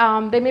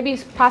 They may be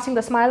passing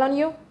the smile on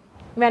you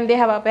when they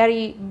have a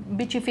very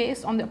bitchy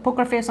face, on the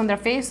poker face on their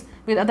face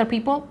with other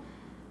people.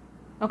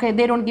 Okay,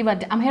 they don't give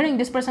a, I'm hearing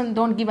this person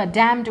don't give a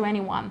damn to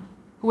anyone,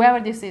 whoever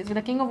this is, with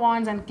the King of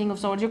Wands and King of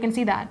Swords. You can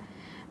see that.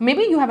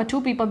 Maybe you have a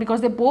two people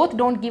because they both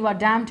don't give a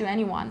damn to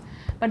anyone.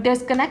 But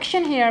there's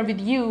connection here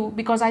with you,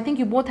 because I think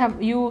you both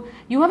have, you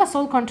have a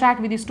soul contract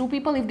with these two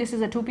people. If this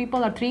is a two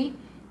people or three,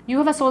 you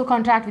have a soul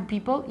contract with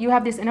people. You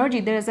have this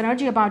energy. There is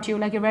energy about you,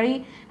 like you're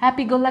very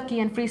happy-go-lucky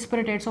and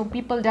free-spirited. So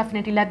people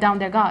definitely let down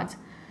their guards.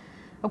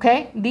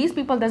 Okay, these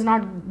people does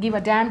not give a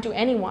damn to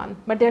anyone,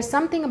 but there's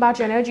something about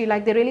your energy,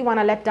 like they really want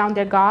to let down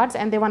their guards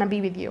and they want to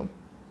be with you.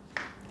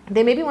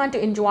 They maybe want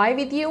to enjoy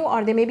with you,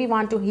 or they maybe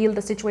want to heal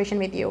the situation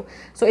with you.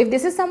 So if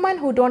this is someone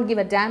who don't give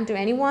a damn to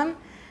anyone,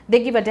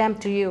 they give a damn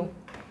to you.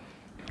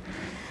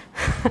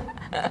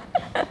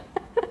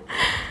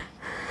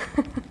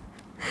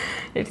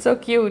 It's so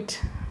cute.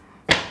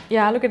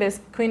 Yeah, look at this,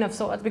 Queen of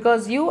Swords,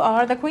 because you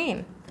are the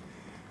queen.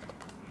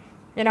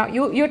 You know,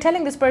 you're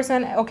telling this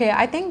person, okay,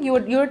 I think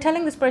you're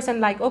telling this person,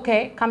 like,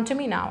 okay, come to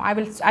me now.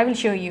 I will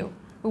show you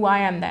who I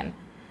am then.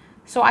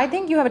 So I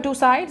think you have two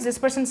sides. This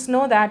person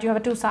knows that you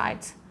have two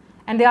sides.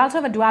 And they also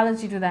have a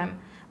duality to them.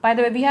 By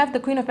the way, we have the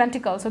Queen of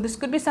Pentacles. So this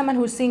could be someone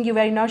who's seeing you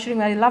very nurturing,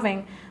 very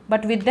loving.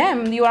 But with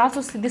them, you are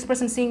also, this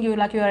person seeing you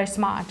like you are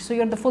smart. So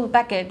you're the full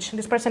package.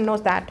 This person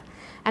knows that.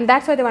 And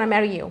that's why they want to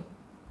marry you.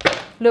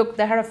 Look,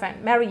 the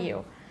Hierophant, marry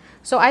you.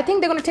 So I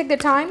think they're going to take their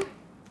time.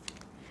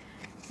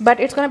 But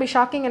it's going to be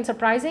shocking and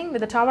surprising with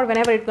the Tower.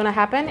 Whenever it's going to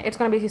happen, it's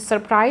going to be a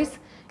surprise.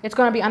 It's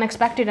going to be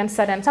unexpected and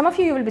sudden. Some of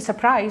you will be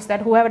surprised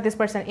that whoever this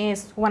person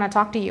is who want to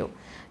talk to you,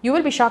 you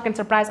will be shocked and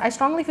surprised. I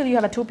strongly feel you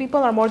have a two people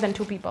or more than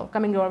two people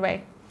coming your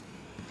way.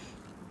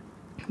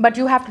 But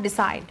you have to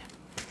decide.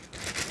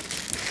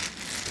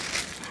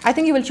 I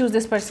think you will choose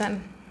this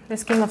person,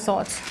 this King of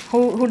Swords,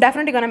 who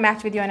definitely going to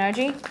match with your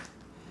energy.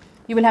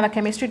 You will have a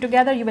chemistry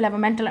together. You will have a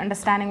mental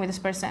understanding with this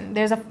person.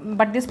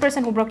 But this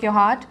person who broke your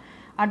heart,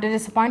 or they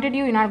disappointed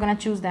you, you're not going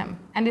to choose them.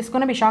 And it's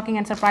going to be shocking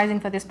and surprising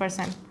for this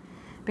person,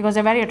 because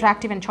they're very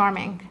attractive and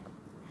charming.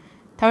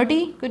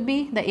 30 could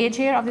be the age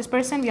here of this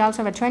person. We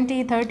also have a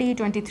 20, 30,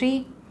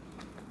 23.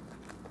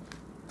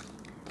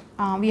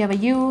 We have a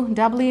U,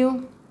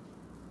 W.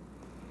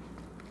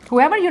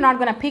 Whoever you're not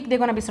going to pick, they're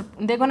going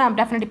to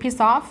definitely piss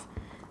off,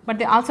 but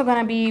they're also going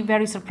to be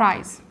very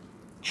surprised,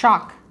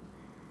 shock.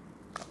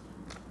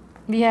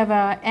 We have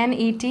a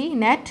NET,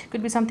 net,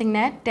 could be something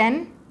net,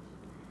 10.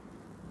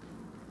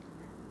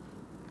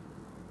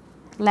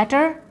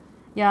 Letter,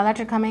 yeah,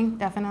 letter coming,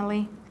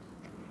 definitely.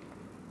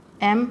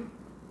 M,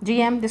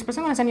 GM, this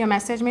person going to send you a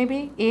message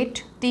maybe.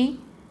 8, T,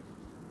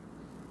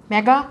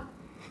 mega,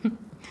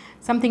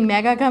 something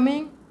mega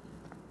coming.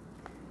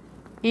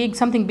 E,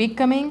 something big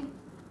coming.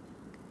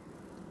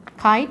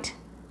 Kite,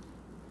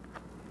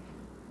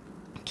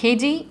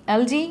 KG,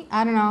 LG,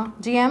 I don't know,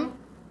 GM.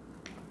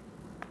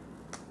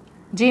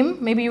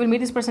 Gym, maybe you will meet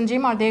this person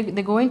gym, or they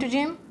go into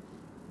gym.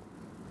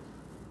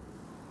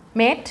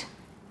 Mate,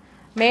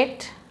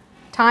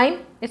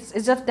 time, it's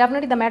just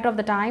definitely the matter of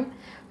the time.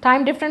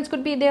 Time difference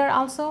could be there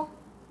also.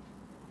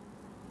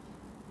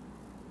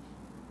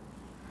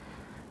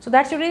 So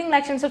that's your reading.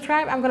 Like and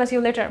subscribe. I'm going to see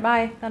you later.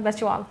 Bye. God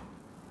bless you all.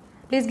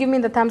 Please give me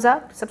the thumbs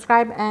up,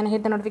 subscribe, and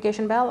hit the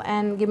notification bell,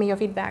 and give me your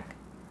feedback.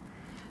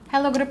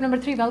 Hello, group number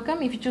 3.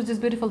 Welcome. If you choose this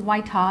beautiful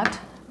white heart,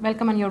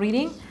 welcome on your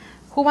reading.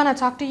 Who want to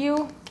talk to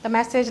you? The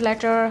message,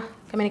 letter,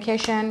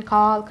 communication,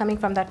 call coming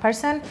from that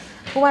person.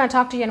 Who want to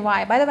talk to you and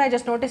why? By the way, I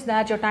just noticed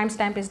that your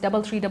timestamp is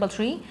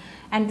 3333,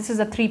 and this is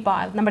a 3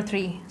 pile, number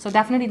 3. So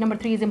definitely number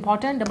 3 is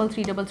important.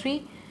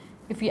 3333.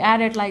 If you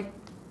add it like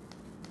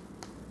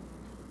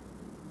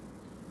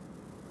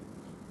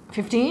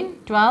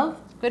 15, 12,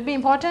 could be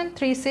important.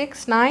 3,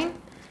 6, 9.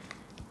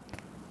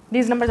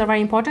 These numbers are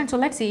very important. So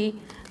let's see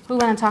who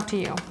want to talk to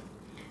you.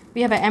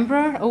 We have an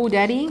Emperor, oh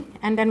daddy,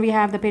 and then we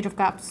have the Page of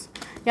Cups.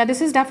 Yeah,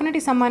 this is definitely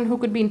someone who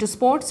could be into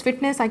sports,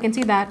 fitness. I can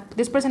see that.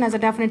 This person has a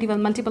definitely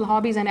multiple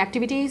hobbies and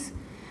activities.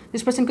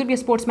 This person could be a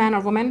sportsman or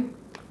woman,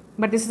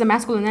 but this is a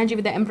masculine energy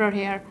with the Emperor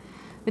here.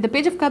 With the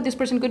Page of Cups, this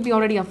person could be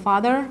already a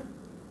father.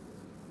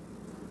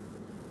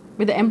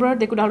 With the Emperor,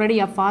 they could already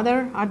have a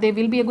father, or they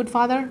will be a good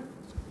father.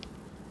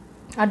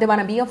 Or they want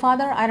to be a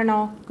father, I don't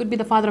know. Could be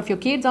the father of your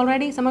kids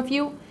already, some of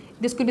you.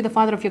 This could be the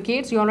father of your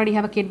kids. You already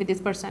have a kid with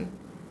this person.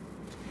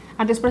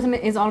 Or this person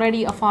is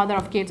already a father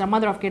of kids or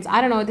mother of kids.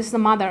 I don't know. This is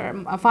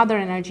a father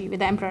energy with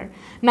the Emperor.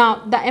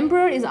 Now, the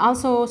Emperor is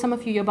also some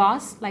of you, your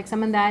boss, like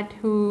someone that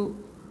who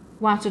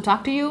wants to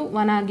talk to you,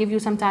 wanna give you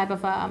some type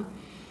of a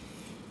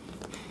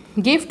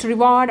gift,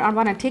 reward, or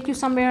wanna take you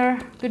somewhere.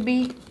 Could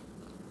be.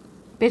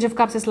 Page of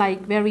Cups is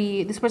like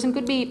very. This person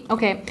could be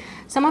okay.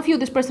 Some of you,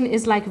 this person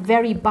is like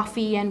very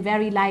buffy and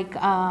very like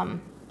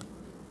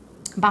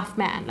buff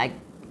man, like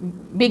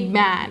big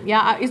man.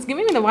 Yeah, it's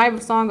giving me the vibe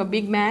of song of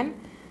big man.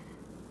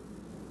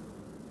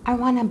 I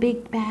want a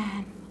big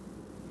man.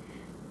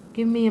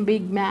 Give me a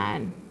big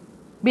man.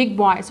 Big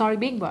boy. Sorry,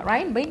 big boy,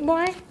 right? Big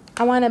boy.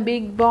 I want a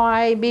big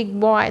boy, big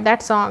boy.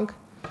 That song.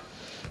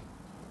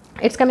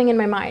 It's coming in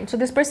my mind. So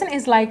this person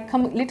is like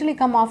literally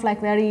come off like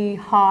very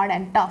hard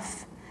and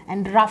tough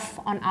and rough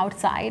on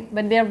outside,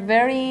 but they're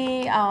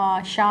very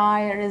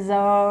shy,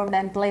 reserved,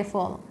 and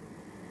playful.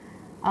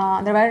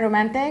 They're very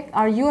romantic.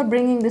 Or you are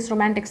bringing this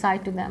romantic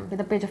side to them with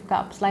the Page of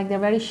Cups. Like they're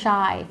very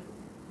shy.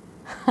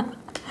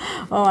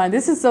 Oh,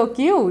 this is so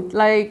cute.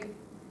 Like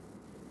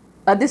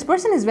this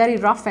person is very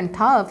rough and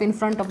tough in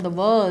front of the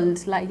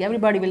world. Like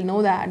everybody will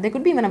know that. They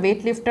could be even a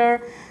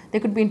weightlifter. They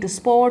could be into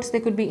sports.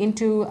 They could be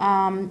into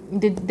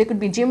they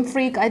could be gym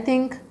freak, I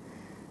think.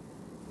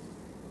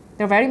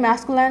 They're very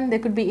masculine. They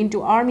could be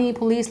into army,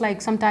 police,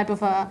 like some type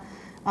of a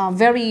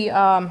very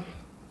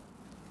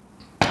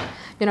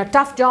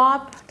tough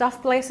job,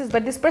 tough places.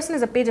 But this person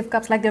is a Page of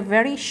Cups. Like they're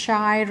very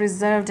shy,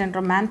 reserved, and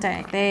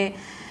romantic. They're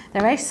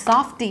very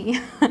softy.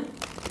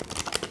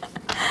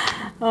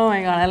 Oh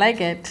my God, I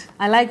like it.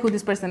 I like who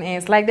this person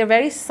is. Like they're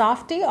very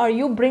softy, or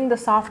you bring the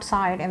soft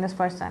side in this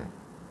person.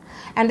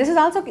 And this is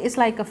also, it's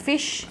like a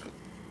fish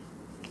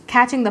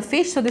catching the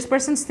fish. So this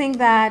person's think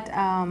that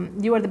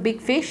you are the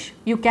big fish.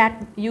 You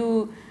catch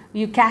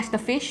the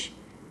fish.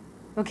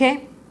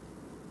 Okay.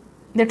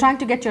 They're trying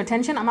to get your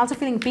attention. I'm also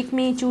feeling pick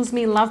me, choose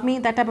me, love me.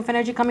 That type of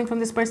energy coming from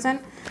this person.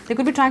 They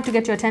could be trying to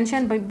get your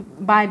attention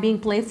by being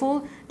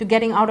playful, to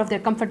getting out of their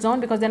comfort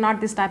zone, because they're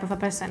not this type of a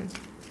person.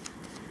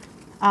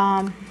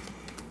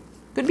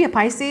 Could be a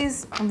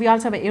Pisces. We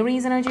also have an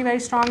Aries energy very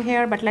strong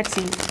here, but let's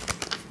see.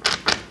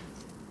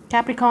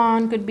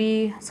 Capricorn, could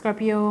be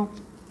Scorpio.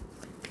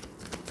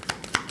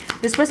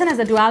 This person has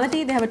a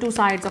duality. They have two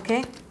sides,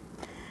 okay?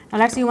 Now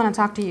let's see who want to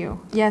talk to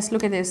you. Yes,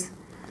 look at this.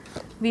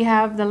 We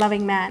have the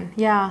loving man.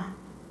 Yeah.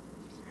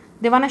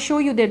 They want to show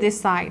you this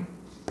side.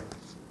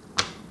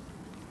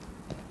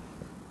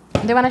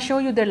 They want to show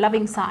you their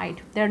loving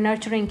side, their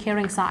nurturing,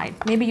 caring side.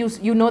 Maybe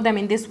you know them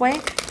in this way.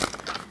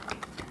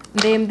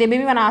 They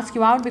maybe want to ask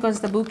you out because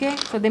it's the bouquet.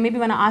 So they maybe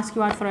want to ask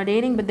you out for a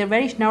dating, but they're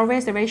very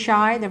nervous, they're very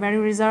shy, they're very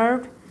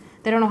reserved.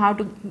 They don't know how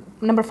to.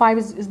 Number 5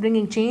 is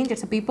bringing change.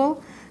 It's a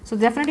people. So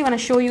they definitely want to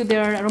show you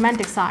their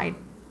romantic side,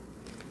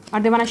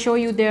 or they want to show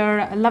you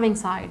their loving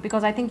side,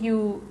 because I think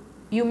you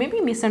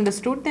maybe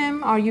misunderstood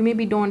them, or you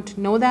maybe don't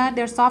know that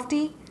they're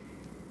softy,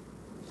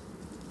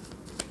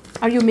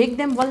 or you make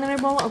them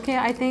vulnerable. Okay,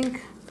 I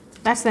think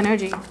that's the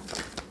energy.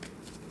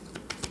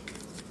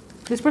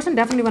 This person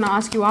definitely want to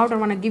ask you out or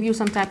want to give you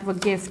some type of a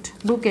gift.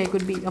 Bouquet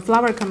could be a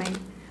flower coming,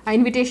 an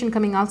invitation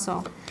coming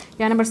also.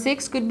 Yeah, number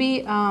 6 could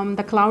be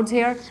the clouds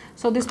here.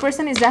 So this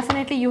person is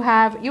definitely, you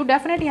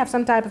definitely have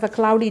some type of a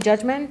cloudy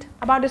judgment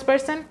about this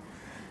person.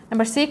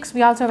 Number 6,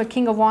 we also have a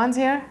King of Wands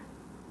here,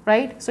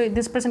 right? So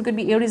this person could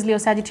be Aries, Leo,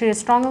 Sagittarius,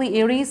 strongly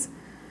Aries.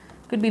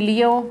 Could be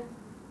Leo.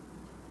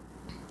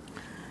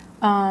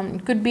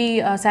 Could be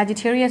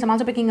Sagittarius. I'm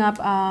also picking up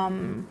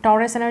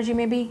Taurus energy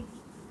maybe.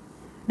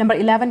 Number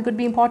 11 could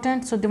be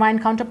important. So divine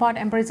counterpart,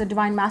 Emperor is a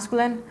divine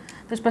masculine.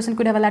 This person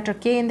could have a letter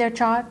K in their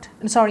chart,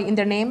 sorry, in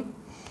their name.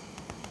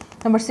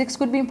 Number 6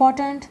 could be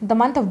important. The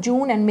month of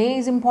June and May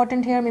is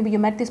important here. Maybe you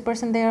met this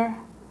person there.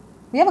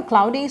 We have a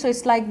cloudy, so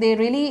it's like they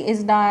really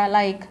is they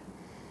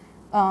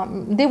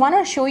want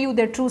to show you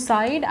their true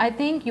side. I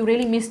think you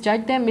really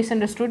misjudged them,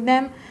 misunderstood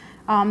them.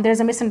 There's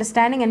a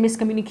misunderstanding and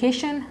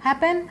miscommunication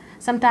happen.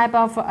 Some type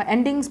of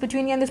endings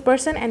between you and this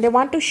person, and they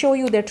want to show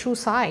you their true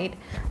side.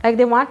 Like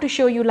they want to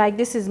show you like,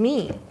 this is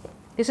me.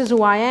 This is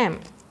who I am.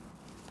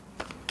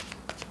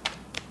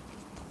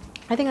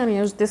 I think I'm going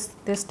to use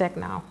this deck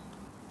now.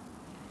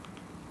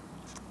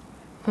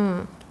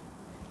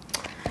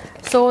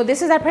 So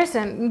this is that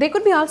person. They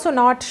could be also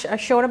not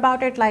sure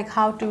about it, like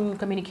how to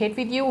communicate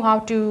with you, how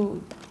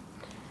to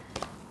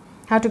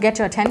get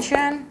your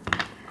attention,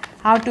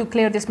 how to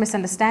clear this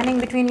misunderstanding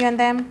between you and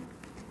them.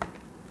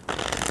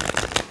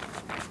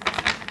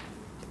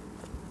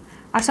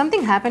 Or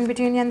something happened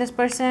between you and this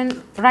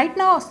person. Right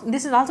now,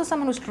 this is also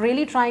someone who's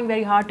really trying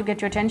very hard to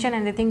get your attention,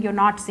 and they think you're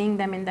not seeing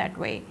them in that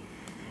way.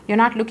 You're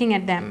not looking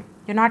at them.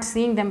 You're not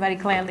seeing them very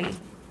clearly.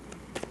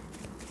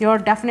 You're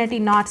definitely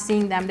not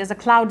seeing them. There's a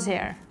clouds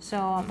here.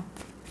 So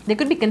they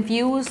could be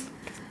confused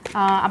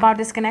about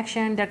this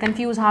connection. They're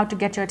confused how to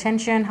get your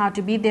attention, how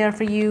to be there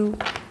for you.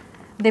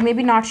 They may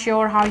be not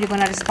sure how you're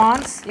going to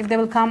respond, if they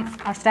will come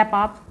or step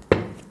up.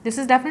 This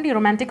is definitely a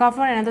romantic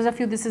offer, and others of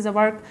you, this is a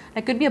work.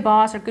 It could be a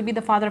boss, or it could be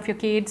the father of your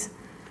kids.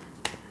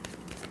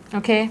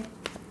 Okay?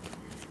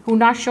 Who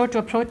not sure to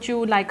approach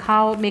you, like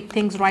how make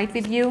things right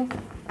with you.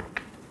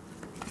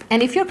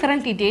 And if you're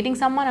currently dating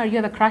someone or you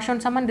have a crush on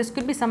someone, this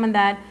could be someone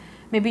that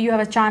maybe you have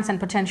a chance and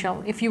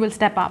potential if you will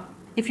step up,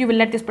 if you will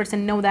let this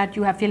person know that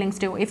you have feelings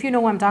too, if you know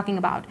what I'm talking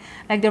about.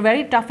 Like they're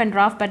very tough and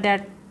rough, but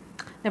they're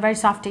very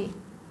softy.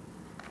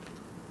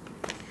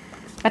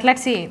 But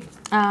let's see,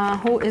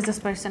 who is this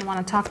person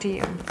want to talk to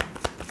you?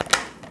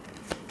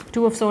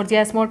 Two of Swords,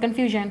 yes, more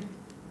confusion.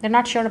 They're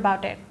not sure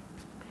about it.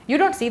 You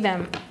don't see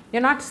them.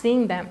 You're not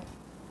seeing them.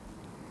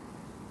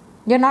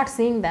 You're not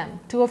seeing them.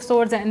 Two of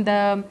Swords and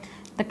the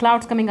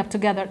clouds coming up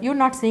together. You're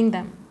not seeing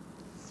them.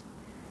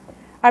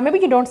 Or maybe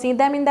you don't see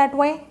them in that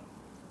way.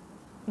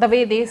 The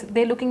way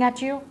they're looking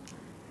at you.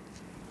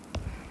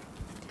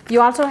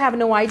 You also have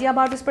no idea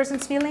about this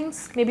person's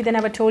feelings. Maybe they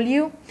never told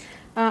you.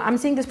 I'm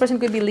seeing this person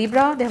could be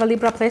Libra. They have a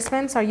Libra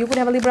placements, or you could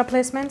have a Libra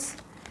placements.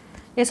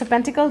 Ace of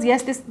Pentacles.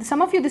 Yes,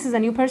 some of you, this is a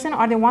new person,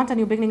 or they want a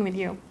new beginning with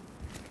you.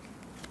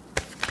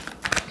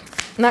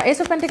 Now, Ace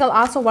of Pentacles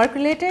also work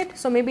related.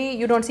 So maybe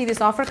you don't see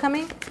this offer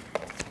coming.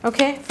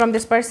 Okay, from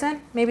this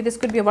person. Maybe this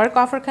could be a work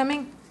offer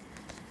coming.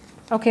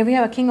 Okay, we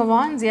have a King of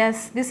Wands.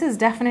 Yes, this is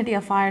definitely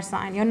a fire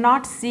sign. You're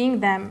not seeing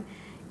them.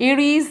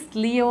 Aries,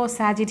 Leo,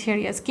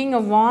 Sagittarius. King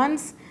of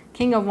Wands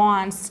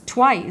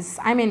twice.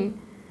 I mean,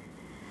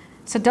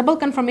 it's a double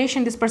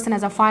confirmation this person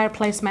has a fire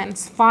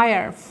placements.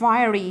 Fire,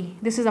 fiery.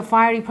 This is a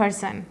fiery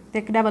person.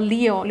 They could have a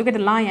Leo. Look at the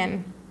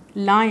lion,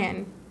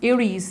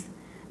 Aries.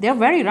 They're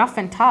very rough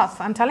and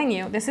tough. I'm telling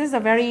you, this is a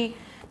very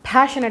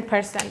passionate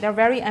person. They're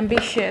very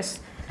ambitious.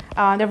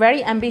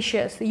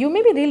 You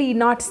maybe really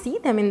not see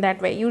them in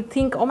that way. You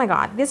think, oh my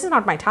God, this is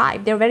not my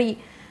type.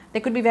 They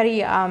could be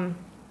very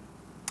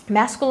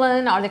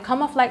masculine, or they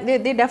come off like,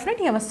 they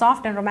definitely have a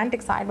soft and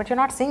romantic side, but you're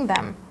not seeing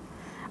them.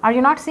 Are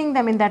you not seeing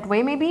them in that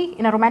way, maybe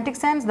in a romantic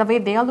sense, the way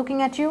they are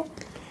looking at you?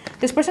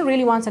 This person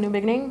really wants a new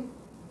beginning,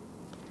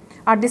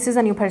 or this is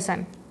a new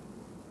person.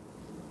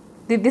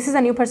 This is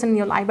a new person in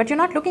your life, but you're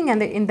not looking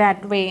at in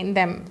that way in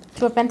them.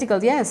 Two of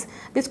Pentacles, yes.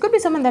 This could be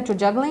someone that you're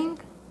juggling.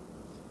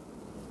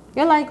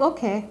 You're like,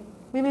 okay,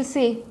 we will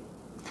see.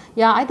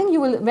 Yeah, I think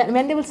you will,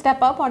 when they will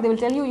step up or they will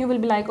tell you, you will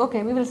be like,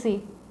 okay, we will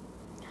see.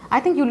 I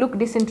think you look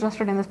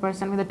disinterested in this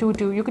person with a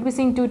 2-2. You could be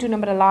seeing 2-2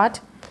 number a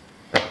lot,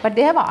 but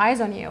they have eyes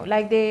on you.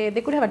 Like they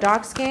could have a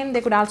dark skin.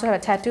 They could also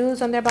have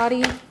tattoos on their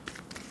body.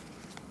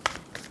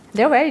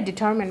 They're very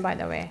determined, by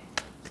the way.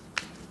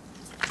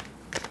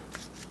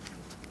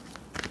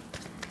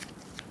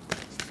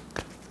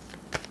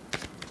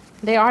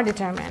 They are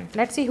determined.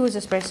 Let's see who's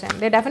this person.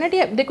 They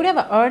could have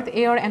a earth,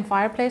 air, and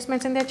fire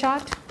placements in their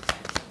chart.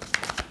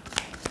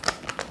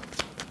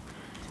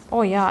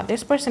 Oh yeah,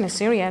 this person is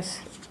serious.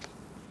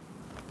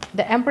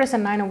 The Empress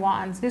and Nine of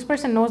Wands. This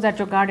person knows that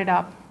you're guarded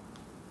up.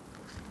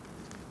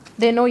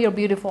 They know you're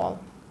beautiful.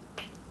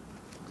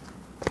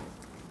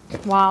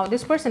 Wow,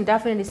 this person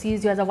definitely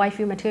sees you as a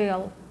wifey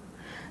material.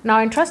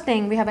 Now,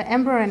 interesting, we have an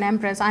Emperor and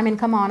Empress. I mean,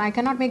 come on, I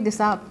cannot make this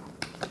up.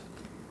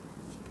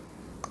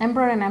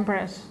 Emperor and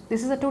Empress.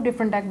 This is a 2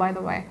 different deck, by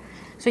the way.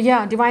 So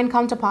yeah, divine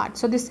counterpart.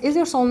 So this is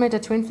your soulmate, a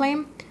twin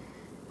flame.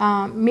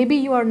 Maybe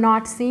you are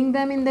not seeing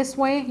them in this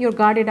way. You're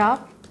guarded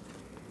up.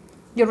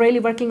 You're really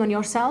working on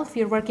yourself.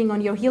 You're working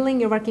on your healing.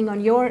 You're working on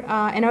your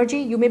energy.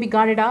 You may be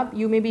guarded up.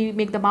 You maybe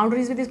make the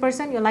boundaries with this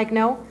person. You're like,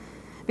 no.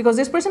 Because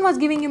this person was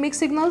giving you mixed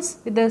signals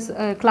with this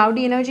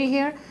cloudy energy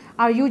here.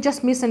 Or you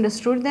just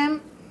misunderstood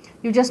them.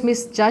 You just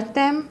misjudged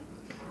them.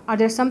 Or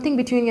there's something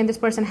between you and this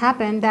person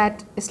happened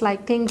that it's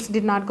like things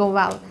did not go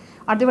well.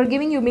 Or they were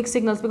giving you mixed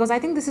signals, because I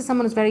think this is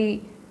someone who's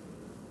very,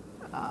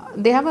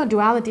 they have a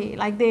duality.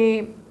 Like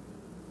they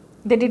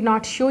did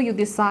not show you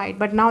this side,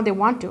 but now they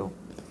want to.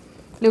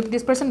 Look,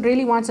 this person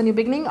really wants a new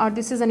beginning, or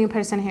this is a new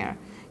person here.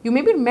 You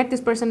maybe met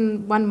this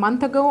person 1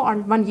 month ago, or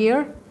 1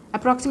 year,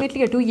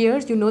 approximately, or 2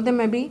 years. You know them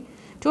maybe.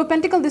 Two of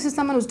Pentacles, this is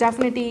someone who's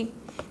definitely,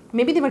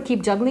 maybe they were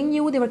keep juggling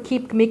you. They were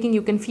keep making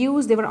you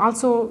confused. They were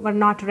also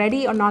not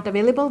ready or not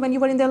available when you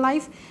were in their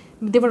life.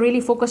 They were really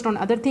focused on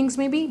other things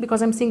maybe,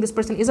 because I'm seeing this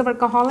person is a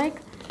workaholic.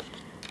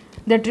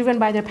 They're driven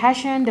by their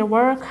passion, their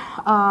work.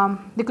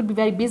 They could be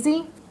very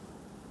busy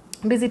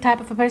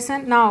type of a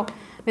person. Now,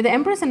 with the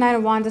Empress and Nine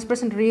of Wands, this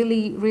person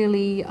really,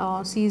 really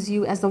sees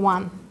you as the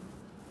one.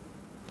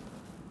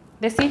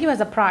 They see you as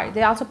a pride.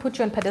 They also put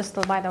you on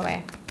pedestal, by the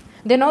way.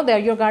 They know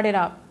that you're guarded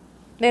up.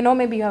 They know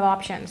maybe you have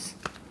options.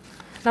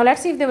 Now,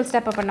 let's see if they will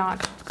step up or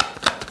not.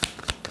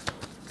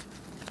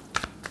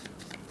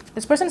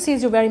 This person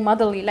sees you very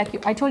motherly.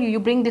 Like I told you, you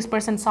bring this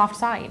person's soft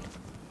side.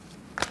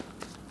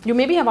 You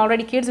maybe have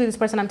already kids with this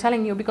person, I'm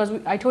telling you, because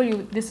I told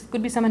you this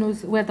could be someone who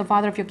is the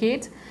father of your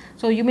kids.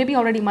 So you may be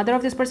already mother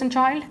of this person's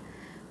child.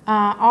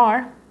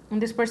 Or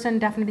this person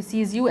definitely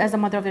sees you as the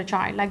mother of their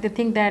child. Like they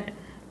think that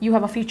you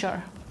have a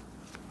future.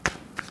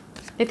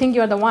 They think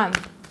you're the one.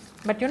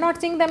 But you're not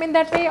seeing them in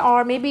that way.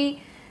 Or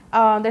maybe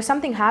there's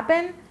something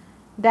happened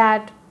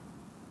that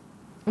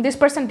this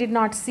person did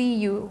not see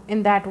you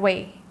in that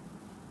way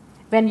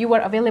when you were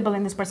available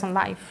in this person's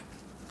life.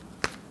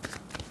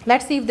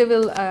 Let's see if they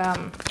will,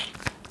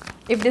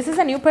 if this is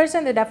a new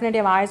person, they definitely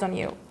have eyes on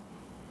you.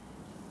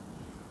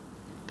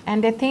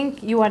 And they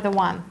think you are the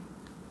one.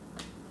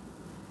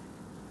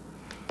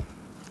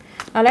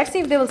 Now let's see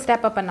if they will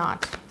step up or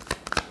not.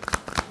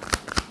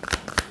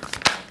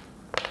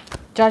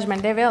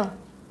 Judgment, they will.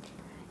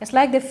 It's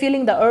like they're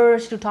feeling the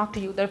urge to talk to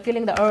you. They're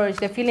feeling the urge.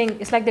 They're feeling,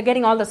 it's like they're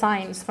getting all the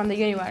signs from the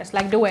universe.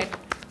 Like, do it.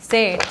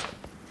 Say it.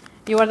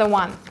 You are the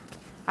one.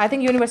 I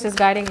think universe is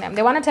guiding them.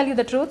 They want to tell you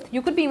the truth.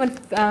 You could be even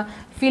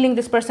feeling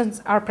this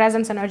person's or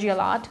presence energy a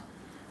lot.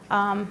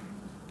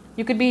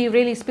 You could be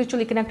really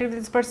spiritually connected with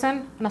this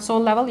person on a soul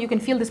level. You can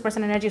feel this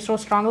person energy so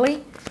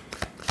strongly.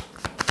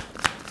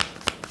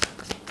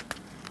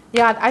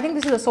 Yeah, I think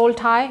this is a soul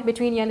tie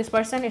between you and this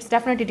person. It's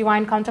definitely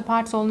divine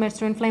counterpart, soulmates,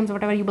 twin flames,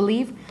 whatever you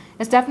believe.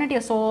 It's definitely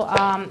a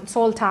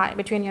soul tie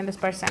between you and this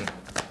person.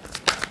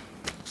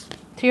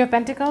 Three of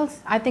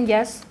Pentacles, I think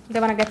yes, they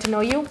want to get to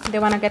know you. They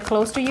want to get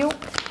close to you.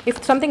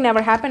 If something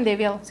never happened, they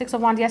will. Six of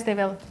Wands, yes, they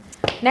will.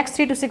 Next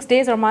 3 to 6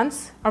 days or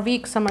months or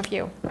weeks, some of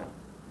you.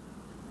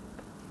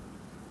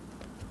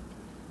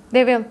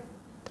 They will.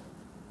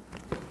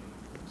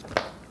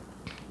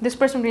 This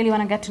person really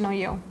want to get to know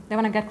you. They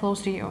want to get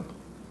close to you.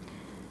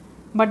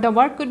 But the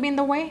work could be in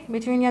the way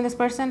between you and this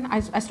person. I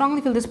strongly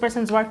feel this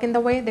person's work in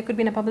the way. They could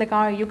be in a public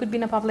eye. You could be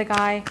in a public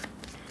eye.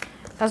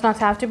 Does not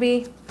have to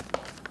be.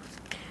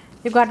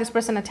 You got this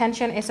person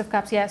attention. Ace of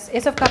Cups, yes.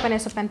 Ace of Cups and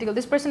Ace of Pentacles.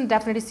 This person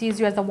definitely sees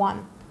you as the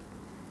one.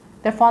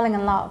 They're falling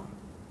in love.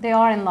 They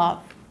are in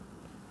love.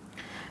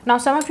 Now,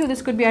 some of you,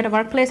 this could be at a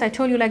workplace. I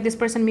told you, like, this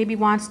person maybe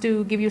wants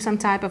to give you some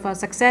type of a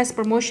success,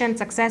 promotion,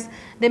 success.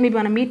 They maybe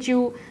want to meet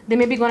you. They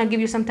may be going to give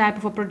you some type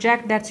of a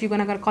project that you're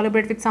going to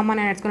collaborate with someone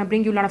and it's going to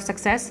bring you a lot of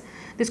success.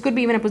 This could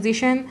be even a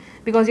position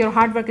because your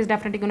hard work is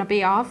definitely going to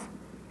pay off.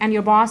 And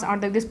your boss or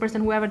this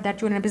person, whoever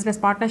that you're in a business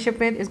partnership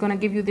with, is going to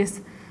give you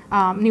this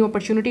new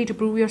opportunity to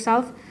prove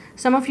yourself.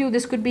 Some of you,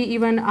 this could be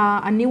even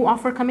a new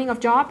offer coming of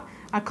job,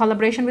 a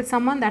collaboration with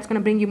someone that's going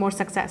to bring you more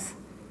success.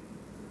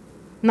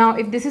 Now,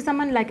 if this is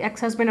someone like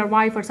ex-husband or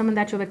wife or someone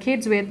that you have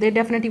kids with, they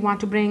definitely want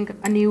to bring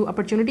a new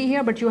opportunity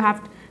here, but you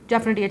have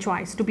definitely a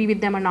choice to be with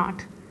them or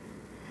not.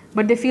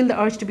 But they feel the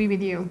urge to be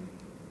with you.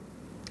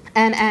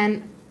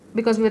 And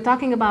because we were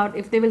talking about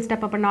if they will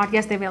step up or not,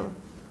 yes, they will.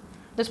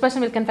 This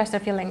person will confess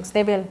their feelings.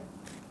 They will.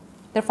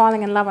 They're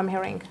falling in love, I'm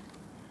hearing.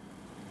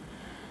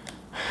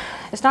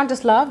 It's not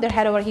just love, they're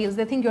head over heels.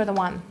 They think you're the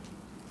one.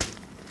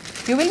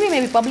 You will be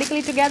maybe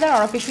publicly together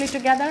or officially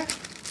together.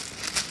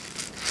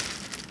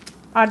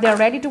 Are they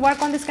ready to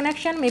work on this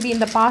connection? Maybe in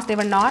the past they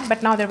were not,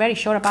 but now they're very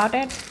sure about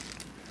it.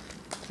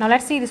 Now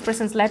let's see this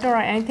person's letter or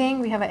anything.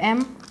 We have a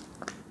M,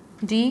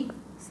 G,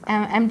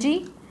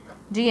 MG,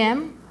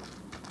 GM,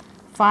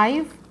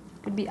 5,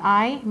 could be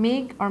I,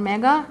 Mig or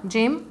Mega,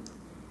 Jim,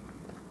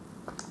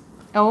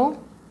 O,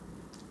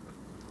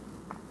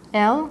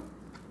 L,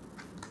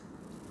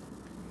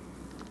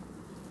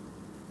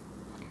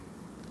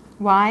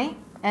 Y,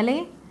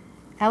 LA.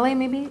 LA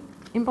may be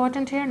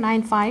important here.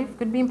 9, 5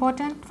 could be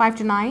important. 5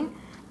 to 9.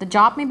 The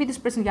job may be this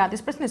person. Yeah,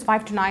 this person is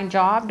 5 to 9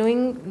 job,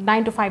 doing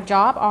 9 to 5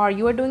 job, or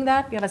you are doing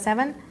that. You have a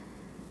 7.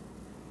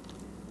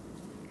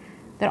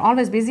 They're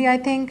always busy, I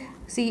think.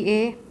 C,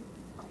 A.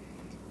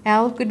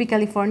 L could be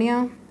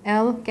California.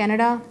 L,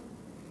 Canada.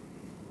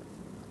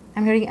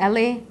 I'm hearing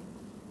LA.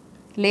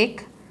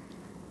 Lake.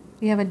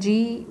 We have a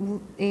G,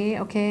 A.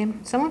 Okay.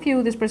 Some of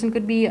you, this person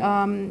could be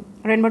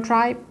Rainbow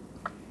Tribe.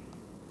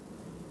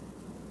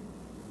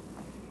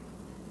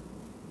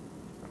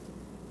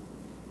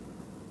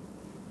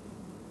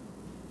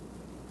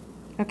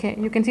 Okay,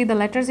 you can see the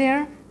letters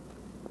here.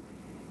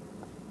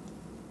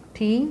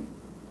 T,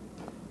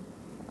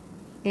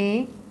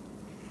 A,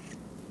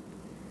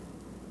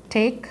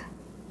 take,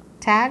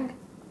 tag,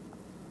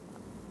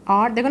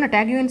 or they're going to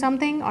tag you in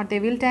something, or they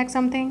will tag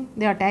something.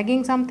 They are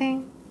tagging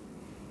something.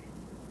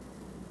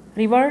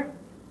 River,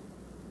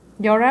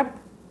 Europe,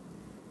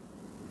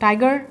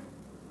 tiger.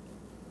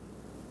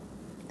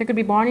 They could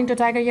be born into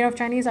tiger year of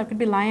Chinese, or it could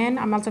be lion.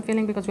 I'm also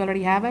feeling because we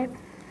already have it.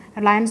 A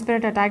lion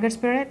spirit, a tiger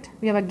spirit.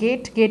 We have a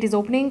gate. Gate is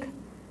opening.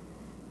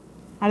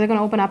 Are they going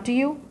to open up to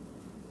you?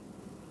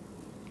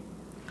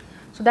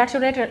 So that's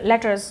your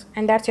letters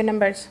and that's your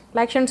numbers.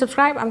 Like, share, and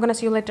subscribe. I'm going to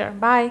see you later.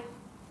 Bye.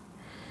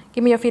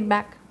 Give me your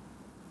feedback.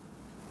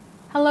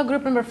 Hello,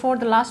 group number 4,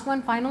 the last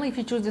one. Finally, if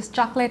you choose this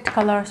chocolate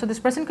color. So this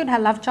person could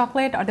have loved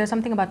chocolate, or there's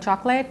something about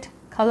chocolate,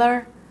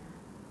 color,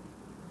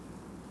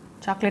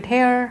 chocolate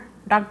hair,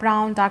 dark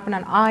brown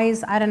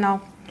eyes. I don't know.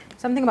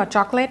 Something about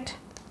chocolate.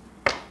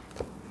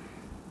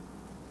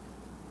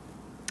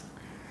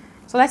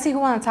 So let's see who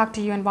wants to talk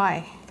to you and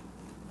why.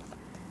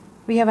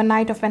 We have a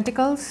Knight of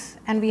Pentacles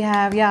and we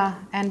have,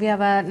 and we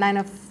have a 9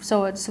 of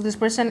Swords. So this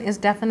person is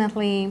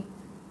definitely,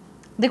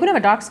 they could have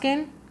a dark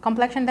skin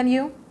complexion than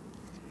you.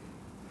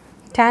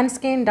 Tan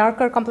skin,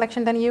 darker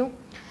complexion than you.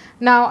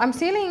 Now I'm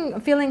feeling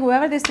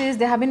whoever this is,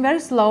 they have been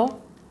very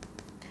slow.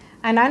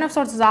 And 9 of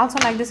Swords is also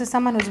like this is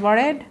someone who's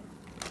worried.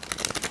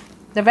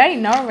 They're very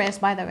nervous,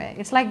 by the way.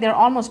 It's like they're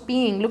almost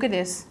peeing. Look at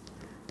this.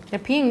 They're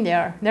peeing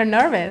there. They're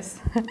nervous.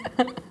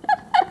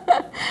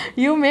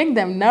 You make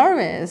them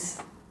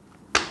nervous.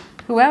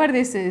 Whoever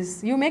this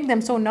is, you make them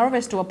so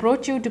nervous to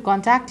approach you, to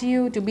contact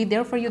you, to be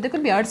there for you. They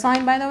could be earth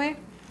sign, by the way,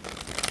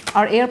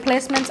 or air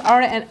placements,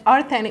 or an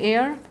earth and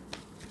air.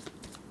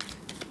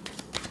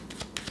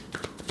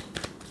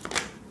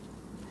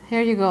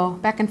 Here you go,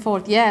 back and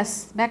forth.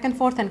 Yes, back and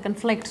forth and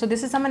conflict. So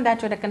this is someone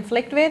that you're in a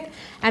conflict with,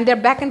 and they're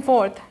back and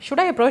forth. Should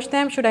I approach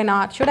them? Should I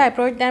not? Should I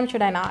approach them?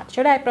 Should I not?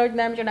 Should I approach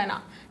them? Should I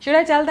not? Should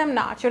I tell them?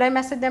 Not. Should I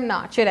message them?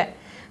 Not. Should I?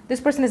 This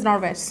person is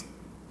nervous,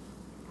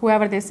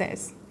 whoever this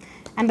is.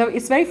 And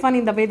it's very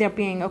funny the way they're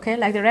being, okay?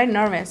 Like they're very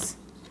nervous.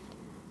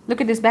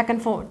 Look at this back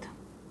and forth.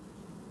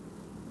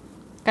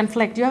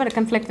 Conflict. You have a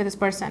conflict with this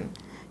person.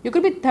 You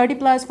could be 30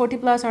 plus, 40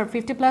 plus, or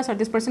 50 plus, or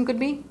this person could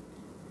be.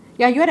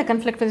 Yeah, you had a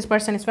conflict with this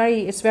person.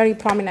 It's very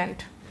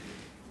prominent.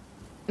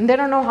 And they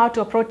don't know how to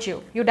approach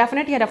you. You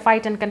definitely had a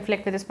fight and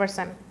conflict with this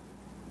person.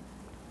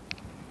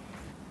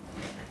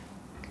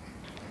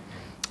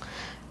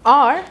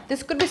 Or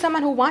this could be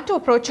someone who want to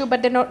approach you,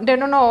 but they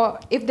don't know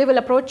if they will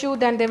approach you,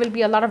 then there will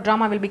be a lot of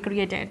drama will be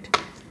created.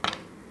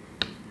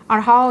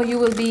 Or how you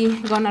will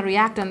be gonna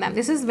react on them.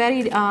 This is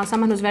very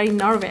someone who's very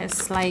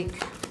nervous, like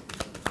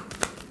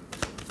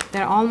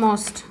they're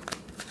almost,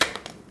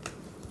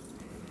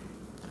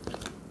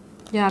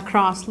 yeah,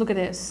 cross. Look at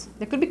this.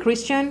 They could be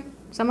Christian.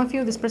 Some of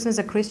you, this person is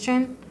a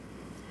Christian.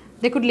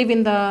 They could live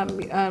in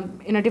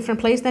a different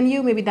place than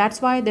you. Maybe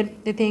that's why they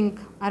think,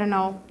 I don't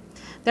know.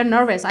 They're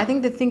nervous. I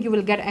think they think you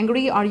will get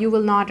angry or you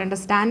will not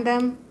understand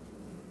them.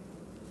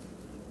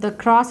 The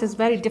cross is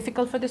very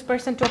difficult for this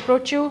person to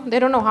approach you. They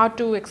don't know how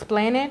to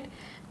explain it.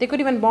 They could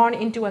even born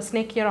into a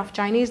snake year of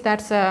Chinese.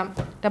 That's a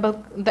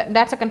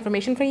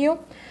confirmation for you.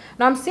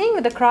 Now I'm seeing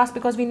with the cross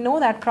because we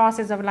know that cross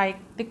is of like,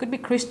 they could be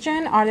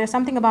Christian, or there's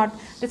something about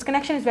this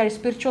connection is very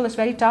spiritual. It's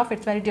very tough.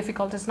 It's very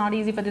difficult. It's not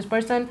easy for this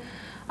person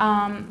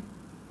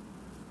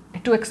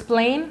to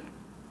explain.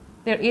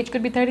 Their age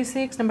could be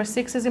 36. Number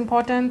 6 is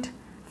important.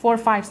 4,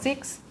 5,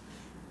 6.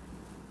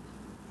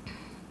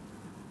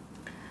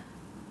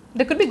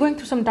 They could be going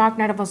through some dark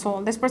night of a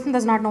soul. This person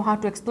does not know how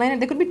to explain it.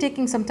 They could be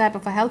taking some type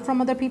of a help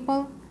from other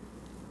people.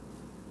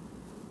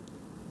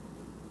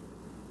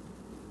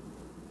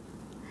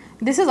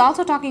 This is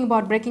also talking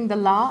about breaking the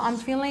law. I'm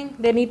feeling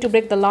they need to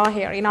break the law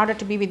here in order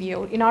to be with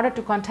you, in order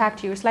to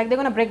contact you. It's like they're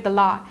going to break the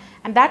law.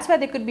 And that's why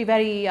they could be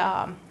very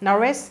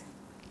nervous.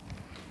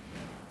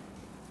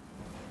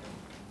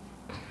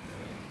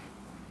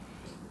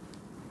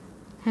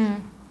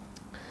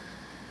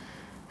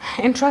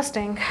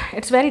 Interesting.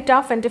 It's very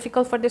tough and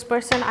difficult for this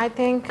person. I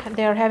think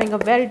they're having a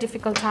very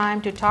difficult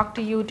time to talk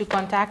to you, to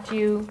contact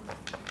you.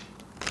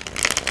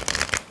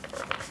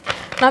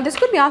 Now this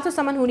could be also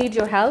someone who needs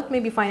your help,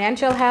 maybe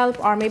financial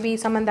help, or maybe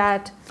someone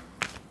that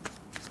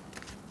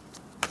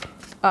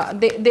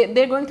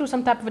they're going through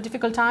some type of a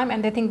difficult time,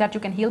 and they think that you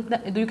can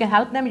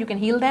help them, you can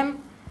heal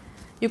them,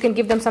 you can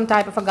give them some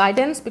type of a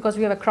guidance, because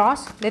we have a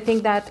cross. They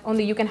think that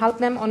only you can help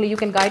them, only you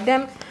can guide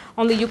them,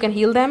 only you can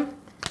heal them,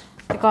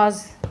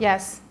 because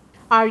yes,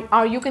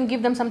 or you can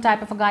give them some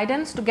type of a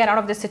guidance to get out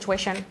of this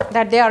situation,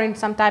 that they are in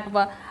some type of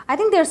a, I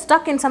think they're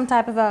stuck in some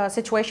type of a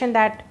situation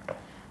that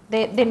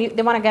they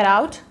want to get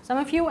out, some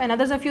of you, and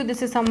others of you,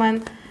 this is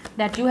someone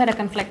that you had a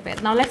conflict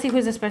with. Now let's see who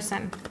is this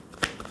person.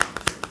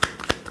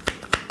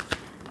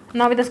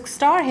 Now with the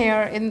star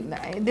here,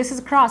 this is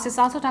a cross. It's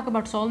also talk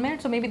about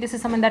soulmate. So maybe this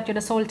is someone that you're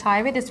a soul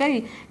tie with. It's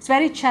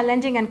very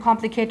challenging and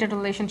complicated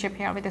relationship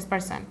here with this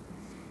person.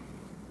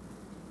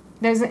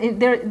 This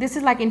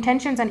is like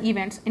intentions and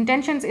events.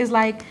 Intentions is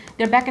like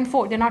they're back and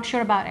forth. They're not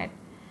sure about it.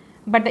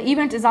 But the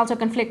event is also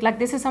conflict. Like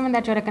this is someone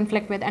that you're a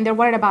conflict with, and they're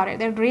worried about it.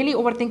 They're really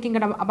overthinking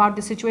about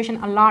the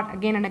situation a lot,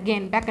 again and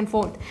again, back and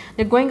forth.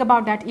 They're going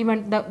about that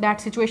event, that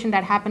situation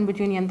that happened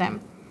between you and them.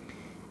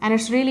 And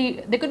it's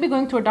really, they could be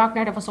going through a dark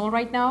night of a soul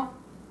right now,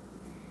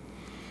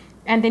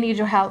 and they need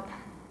your help.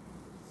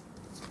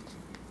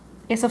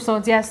 Ace of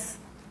Swords, yes.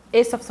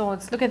 Ace of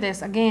Swords. Look at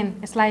this. Again,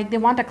 it's like they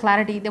want a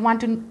clarity. They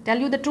want to tell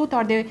you the truth,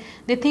 or they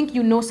think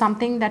you know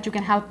something that you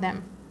can help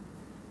them.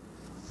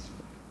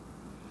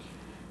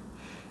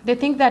 They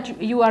think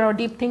that you are a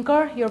deep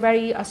thinker. You're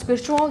very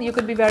spiritual. You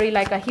could be very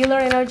like a healer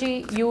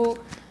energy.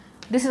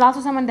 This is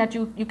also someone that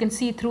you can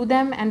see through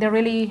them, and they're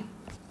really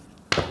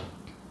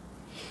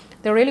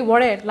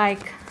worried.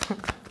 Like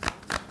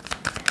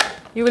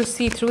you will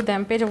see through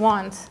them. Page of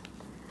Wands.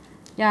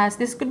 Yes,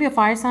 this could be a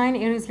fire sign,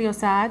 Aries, Leo,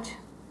 Sag.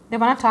 They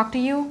want to talk to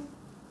you.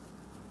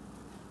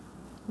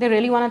 They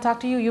really want to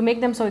talk to you. You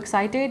make them so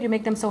excited. You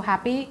make them so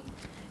happy.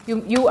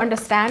 You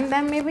understand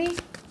them maybe.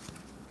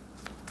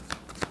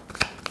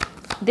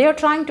 They're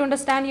trying to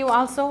understand you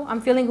also. I'm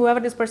feeling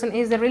whoever this person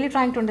is, they're really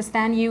trying to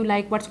understand you,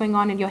 like what's going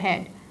on in your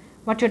head,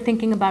 what you're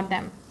thinking about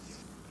them.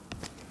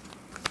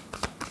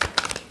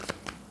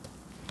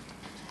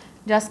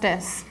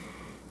 Justice.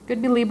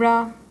 Could be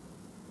Libra.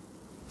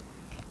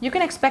 You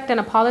can expect an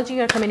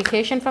apology or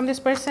communication from this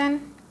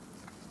person.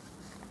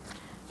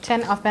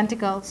 10 of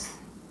Pentacles.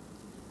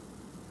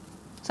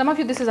 Some of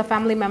you, this is a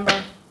family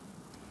member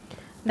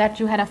that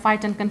you had a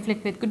fight and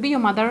conflict with. Could be your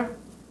mother.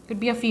 Could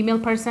be a female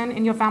person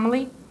in your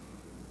family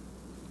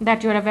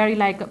that you're a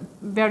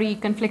very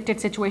conflicted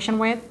situation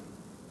with.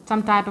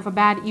 Some type of a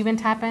bad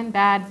event happened,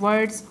 bad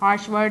words,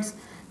 harsh words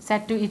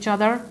said to each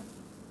other.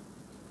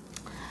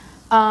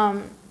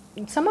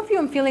 Some of you,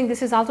 I'm feeling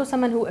this is also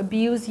someone who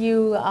abused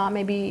you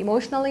maybe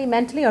emotionally,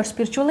 mentally, or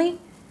spiritually.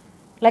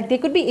 Like they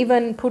could be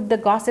even put the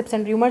gossips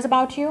and rumors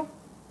about you,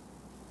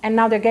 and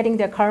now they're getting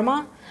their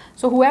karma.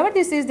 So whoever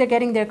this is, they're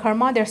getting their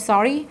karma. They're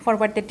sorry for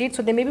what they did.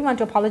 So they maybe want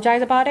to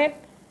apologize about it.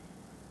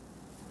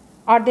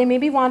 Or they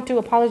maybe want to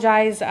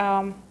apologize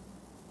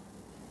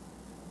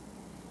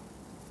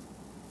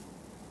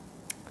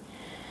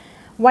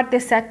what they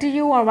said to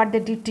you or what they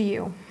did to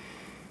you.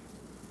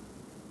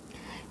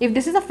 If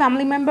this is a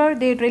family member,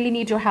 they really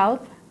need your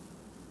help.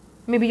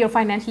 Maybe you're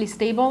financially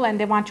stable and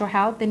they want your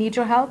help. They need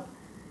your help.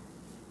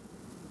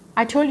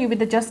 I told you with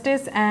the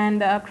justice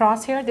and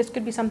cross here, this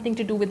could be something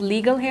to do with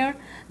legal here.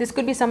 This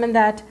could be someone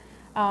that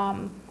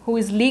who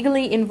is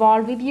legally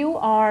involved with you,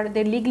 or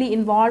they're legally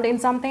involved in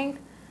something.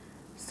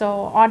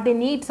 So, or they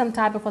need some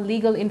type of a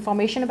legal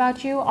information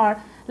about you,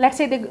 or let's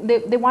say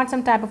they want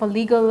some type of a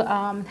legal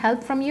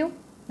help from you.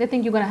 They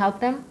think you're going to help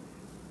them.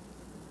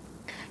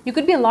 You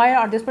could be a lawyer,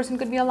 or this person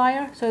could be a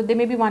lawyer. So they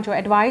maybe want your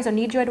advice or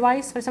need your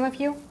advice for some of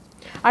you.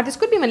 Or this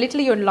could be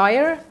literally your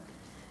lawyer,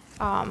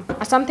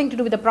 or something to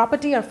do with the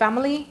property or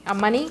family or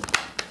money.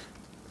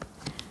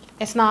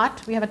 It's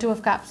not. We have a Two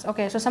of Cups.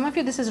 Okay, so some of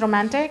you, this is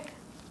romantic.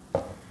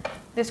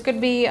 This could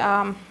be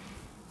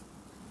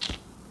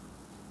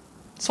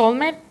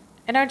soulmate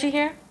energy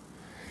here.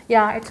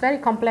 Yeah, it's very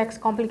complex,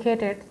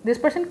 complicated. This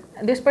person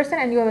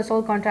and you have a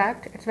soul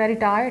contract. It's very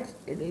tied.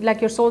 It's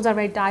like your souls are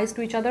very tied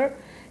to each other.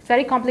 It's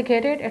very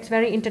complicated. It's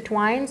very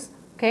intertwined.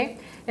 Okay,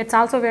 it's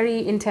also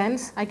very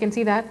intense. I can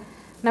see that.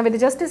 Now with the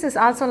justice is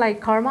also like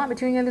karma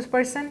between you and this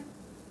person.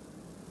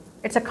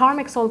 It's a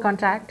karmic soul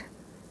contract.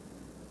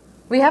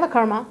 We have a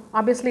karma.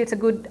 Obviously, it's a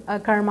good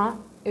karma.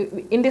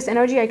 In this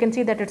energy, I can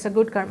see that it's a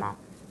good karma.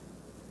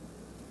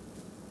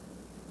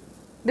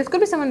 This could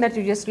be someone that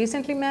you just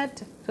recently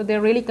met. So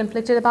they're really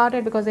conflicted about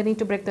it because they need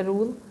to break the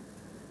rule.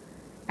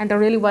 And they're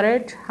really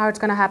worried how it's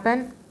going to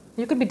happen.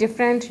 You could be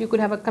different. You could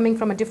have coming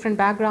from a different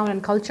background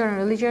and culture and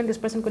religion. This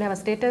person could have a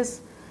status.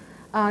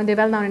 They're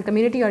well known in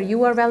community, or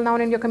you are well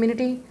known in your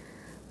community.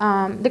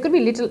 They could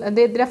be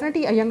they're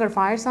definitely a younger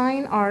fire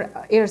sign or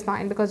air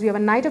sign, because we have a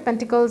Knight of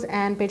Pentacles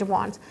and Page of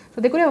Wands.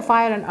 So they could have a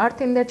fire and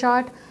earth in their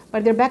chart,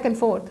 but they're back and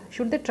forth.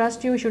 Should they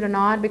trust you, should or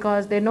not?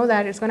 Because they know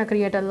that it's going to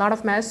create a lot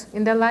of mess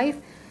in their life.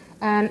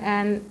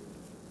 And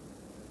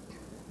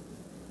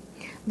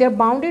they're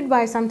bounded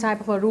by some type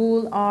of a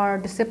rule or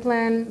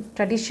discipline,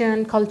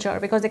 tradition, culture,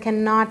 because they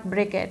cannot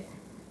break it.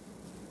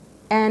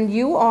 And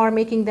you are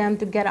making them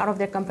to get out of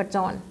their comfort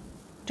zone,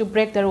 to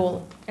break the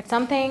rule. It's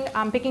something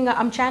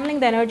I'm channeling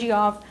the energy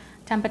of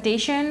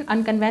temptation,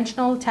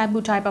 unconventional,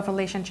 taboo type of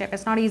relationship.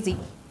 It's not easy.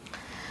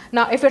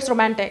 Now, if it's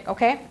romantic,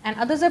 okay, and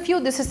others of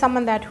you, this is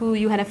someone who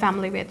you had a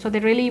family with. So they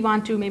really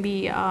want to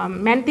maybe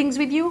mend things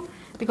with you,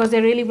 because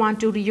they really want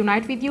to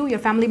reunite with you, your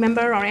family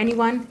member or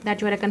anyone that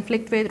you had a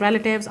conflict with,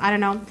 relatives, I don't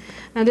know.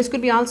 Now, this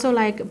could be also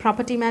like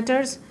property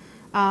matters,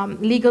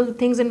 legal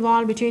things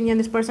involved between you and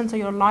this person. So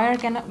your lawyer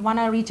can want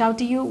to reach out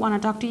to you, want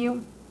to talk to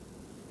you.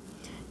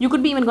 You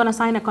could be even going to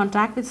sign a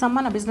contract with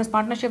someone, a business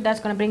partnership that's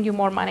going to bring you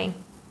more money.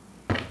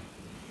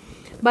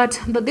 But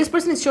this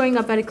person is showing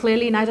up very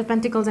clearly, Knight of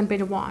Pentacles and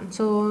Page of Wands.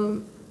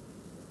 So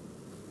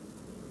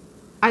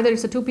either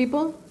it's the two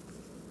people,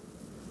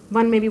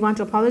 one maybe want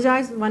to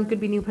apologize, one could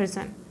be new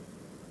person.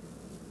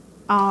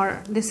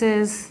 Or this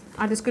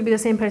could be the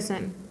same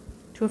person,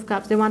 Two of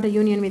Cups, they want a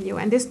union with you.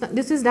 And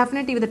this is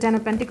definitely with the Ten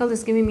of Pentacles,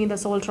 is giving me the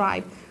soul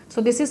tribe.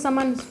 So this is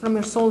someone from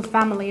your soul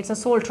family. It's a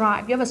soul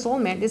tribe. You have a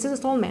soulmate. This is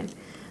a soulmate.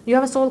 You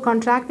have a soul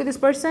contract with this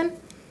person,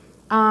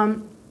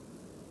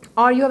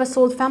 or you have a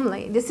soul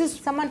family. This is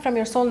someone from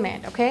your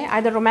soulmate, okay?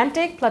 Either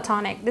romantic,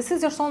 platonic. This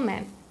is your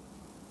soulmate.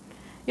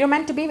 You're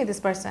meant to be with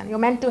this person. You're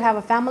meant to have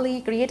a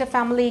family, create a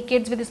family,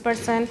 kids with this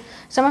person.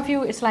 Some of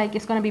you, it's like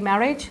it's going to be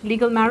marriage,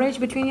 legal marriage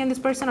between you and this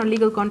person, or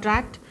legal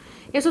contract.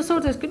 Yes, so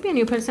this could be a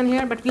new person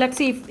here, but let's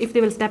see if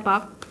they will step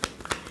up.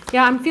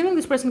 Yeah, I'm feeling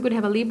this person could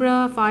have a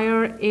Libra,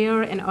 fire,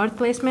 air, and earth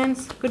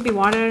placements. Could be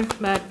water,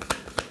 but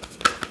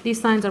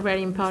these signs are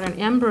very important.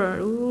 Emperor,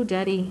 ooh,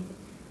 daddy.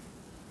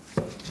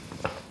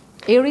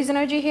 Aries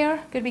energy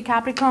here. Could be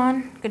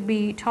Capricorn, could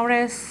be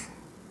Taurus.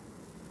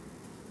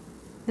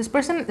 This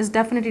person is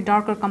definitely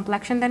darker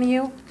complexion than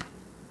you.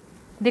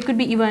 They could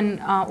be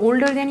even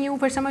older than you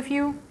for some of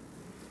you.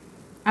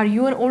 Or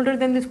you are older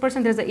than this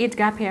person. There's an age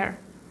gap here.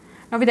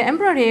 Now with the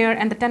Emperor here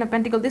and the Ten of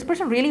Pentacles, this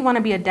person really want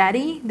to be a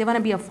daddy. They want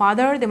to be a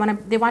father. They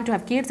want to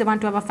have kids. They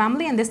want to have a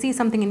family, and they see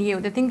something in you.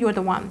 They think you're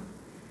the one.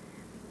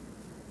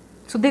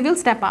 So they will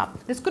step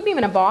up. This could be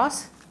even a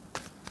boss.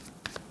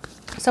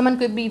 Someone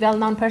could be a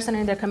well-known person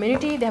in their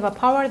community. They have a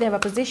power. They have a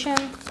position.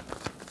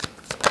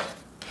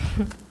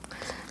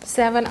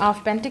 Seven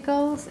of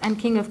Pentacles and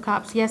King of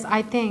Cups. Yes,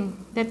 I think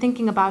they're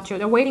thinking about you.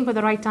 They're waiting for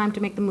the right time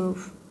to make the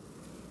move.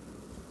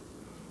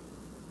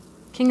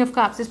 King of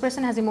Cups. This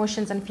person has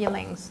emotions and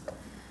feelings.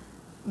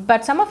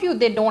 But some of you,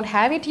 they don't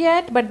have it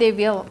yet, but they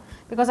will.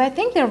 Because I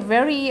think they're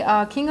very,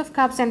 King of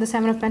Cups and the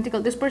Seven of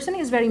Pentacles. This person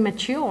is very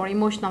mature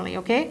emotionally,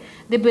 okay?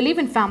 They believe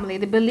in family.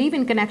 They believe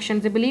in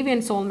connections. They believe in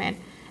soulmate.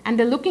 And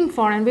they're looking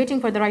for and waiting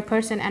for the right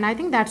person. And I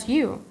think that's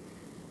you.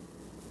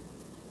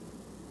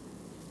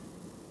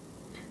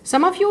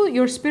 Some of you,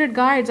 your spirit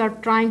guides are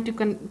trying to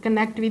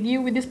connect with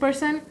you, with this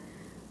person.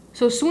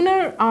 So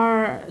sooner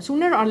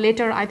or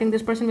later, I think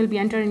this person will be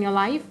entering your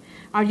life,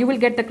 or you will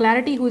get the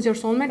clarity who is your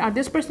soulmate, or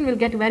this person will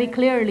get very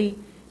clearly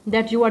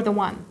that you are the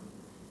one.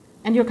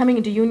 And you're coming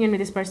into union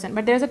with this person.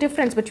 But there's a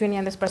difference between you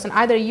and this person.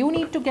 Either you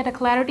need to get a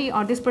clarity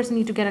or this person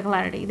need to get a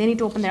clarity. They need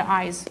to open their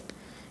eyes.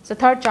 So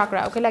third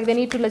chakra, okay, like they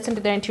need to listen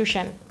to their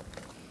intuition.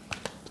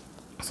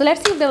 So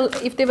let's see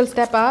if they will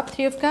step up.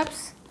 Three of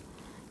Cups.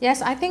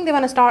 Yes, I think they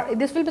want to start.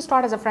 This will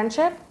start as a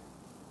friendship.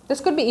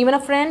 This could be even a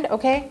friend,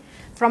 okay?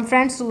 From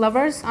friends to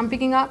lovers, I'm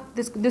picking up.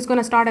 This is going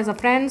to start as a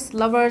friends,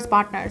 lovers,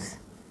 partners.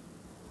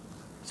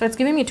 So it's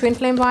giving me twin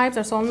flame vibes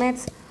or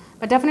soulmates.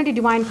 But definitely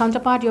divine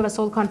counterpart, you have a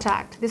soul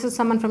contact. This is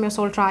someone from your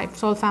soul tribe,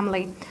 soul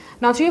family.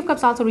 Now, Three of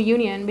Cups also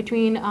reunion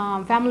between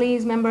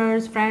families,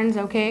 members, friends,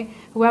 okay?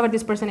 Whoever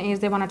this person is,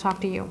 they want to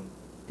talk to you.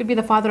 Could be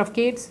the father of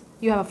kids.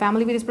 You have a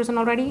family with this person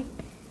already.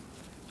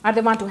 Or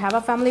they want to have a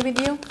family with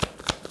you.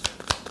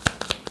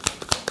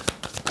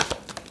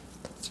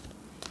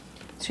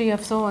 Three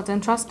of Swords,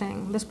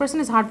 interesting. This person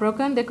is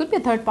heartbroken. There could be a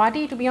third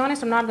party, to be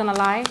honest, I'm not going to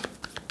lie.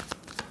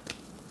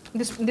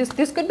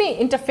 This could be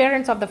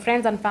interference of the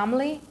friends and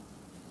family.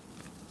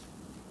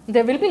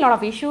 There will be a lot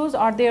of issues,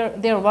 or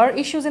there were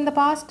issues in the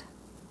past.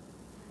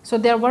 So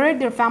they're worried,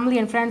 their family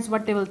and friends,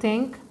 what they will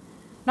think.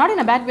 Not in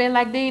a bad way,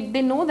 like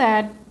they know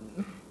that,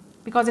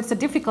 because it's a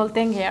difficult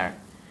thing here.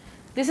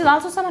 This is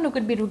also someone who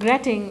could be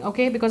regretting,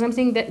 okay, because I'm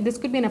saying that this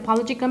could be an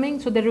apology coming.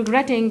 So they're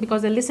regretting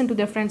because they listen to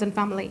their friends and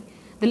family.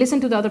 They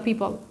listen to the other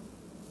people.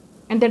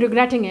 And they're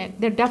regretting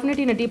it. They're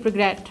definitely in a deep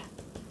regret.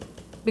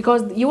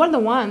 Because you are the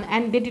one,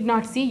 and they did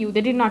not see you. They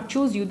did not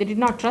choose you. They did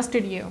not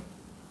trusted you.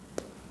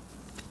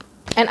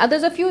 And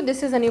others of you,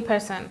 this is a new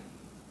person.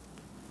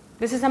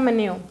 This is someone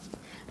new.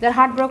 They're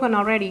heartbroken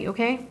already,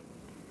 okay?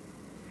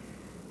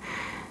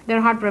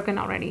 They're heartbroken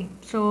already.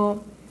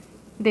 So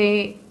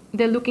they're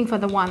looking for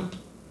the one.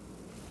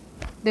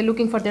 They're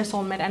looking for their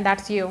soulmate, and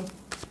that's you.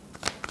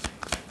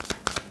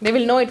 They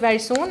will know it very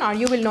soon, or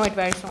you will know it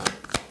very soon.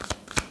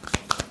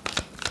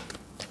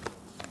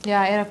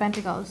 Yeah, Air of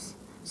Pentacles.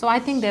 So I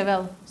think they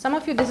will. Some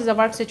of you, this is a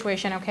work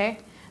situation, okay?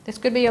 This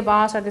could be your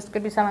boss, or this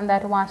could be someone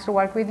that wants to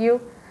work with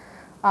you.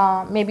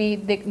 Maybe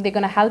they're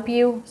going to help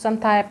you some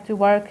type to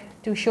work,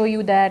 to show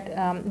you that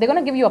they're going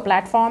to give you a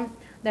platform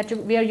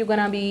where you're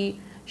going to be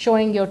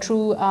showing your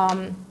true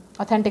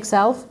authentic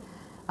self.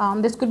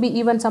 This could be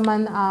even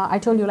someone, I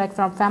told you, like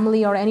from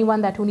family or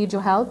anyone who needs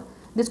your help.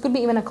 This could be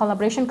even a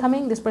collaboration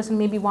coming. This person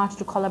maybe wants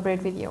to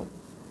collaborate with you.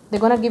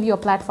 They're going to give you a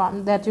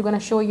platform that you're going to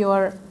show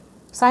your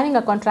signing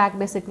a contract,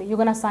 basically. You're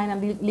going to sign a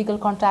legal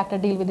contract or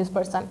deal with this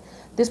person.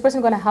 This person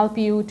is going to help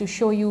you to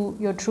show you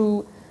your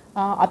true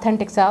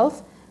authentic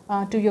self.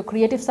 To your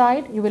creative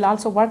side. You will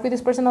also work with this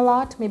person a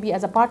lot, maybe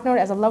as a partner,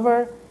 as a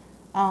lover,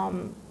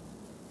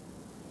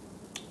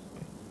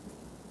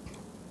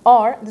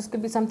 or this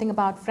could be something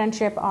about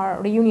friendship or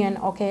reunion,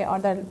 okay,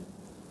 or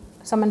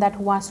someone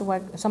who wants to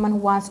work, someone who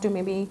wants to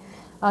maybe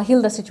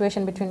heal the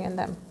situation between you and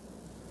them.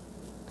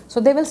 So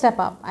they will step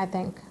up, I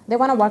think. They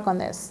want to work on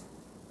this.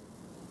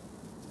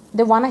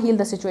 They want to heal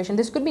the situation.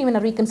 This could be even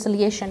a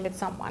reconciliation with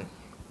someone,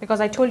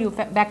 because I told you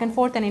back and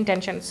forth and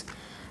intentions.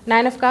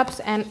 Nine of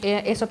Cups and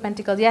Ace of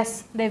Pentacles.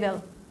 Yes, they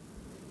will.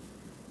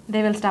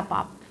 They will step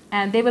up.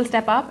 And they will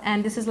step up,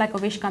 and this is like a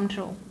wish come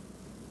true.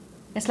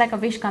 It's like a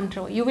wish come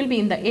true. You will be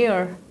in the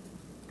air.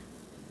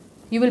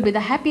 You will be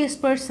the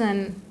happiest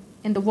person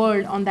in the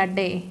world on that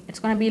day. It's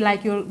going to be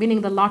like you're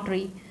winning the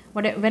lottery.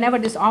 Whenever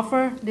this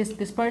offer,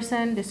 this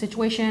person, this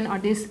situation, or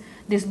this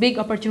big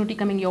opportunity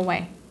coming your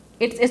way.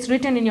 It's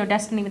written in your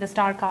destiny with the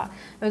star card,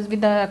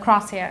 with the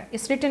crosshair.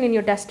 It's written in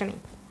your destiny.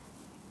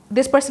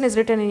 This person is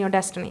written in your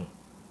destiny.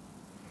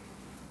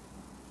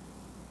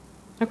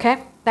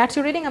 Okay, that's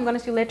your reading. I'm going to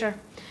see you later.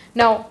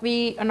 No,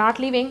 we are not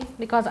leaving,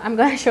 because I'm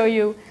going to show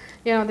you,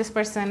 this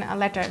person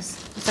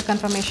letters. It's a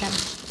confirmation.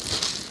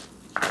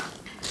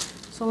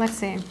 So let's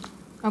see.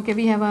 Okay,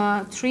 we have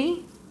a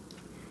 3.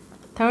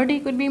 30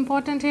 could be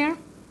important here.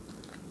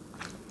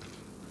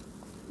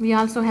 We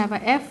also have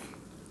a F.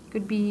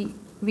 Could be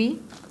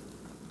V.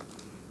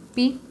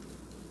 P.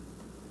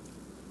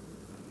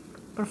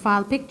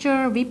 Profile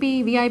picture,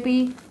 VP,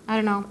 VIP. I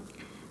don't know.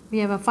 We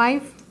have a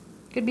 5.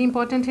 Could be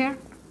important here.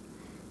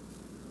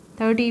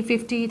 30,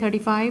 50,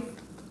 35.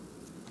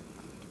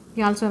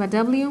 We also have a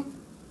W.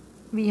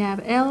 We have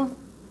L.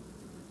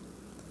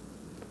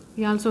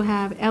 We also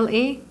have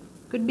LA.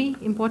 Could be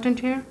important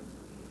here.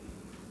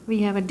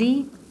 We have a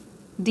D.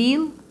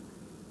 Deal.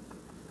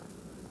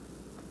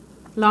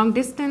 Long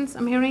distance,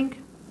 I'm hearing.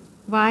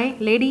 Y.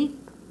 Lady.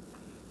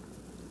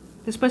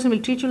 This person will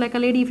treat you like a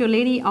lady if you're a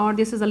lady, or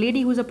this is a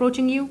lady who's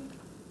approaching you.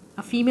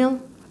 A female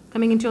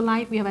coming into your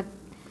life. We have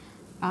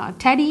a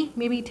Teddy.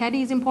 Maybe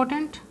Teddy is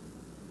important.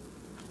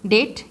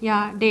 Date,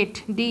 yeah,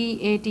 date,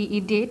 D-A-T-E,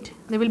 date.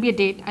 There will be a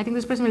date. I think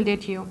this person will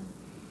date you.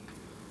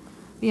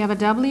 We have a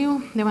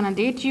W, they want to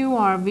date you,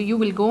 or you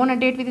will go on a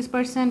date with this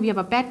person. We have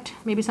a pet,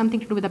 maybe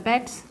something to do with the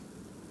pets.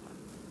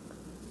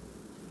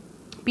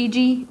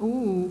 PG,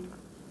 ooh,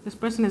 this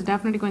person is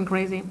definitely going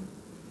crazy.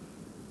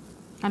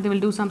 and they will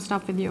do some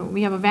stuff with you.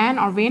 We have a van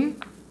or win.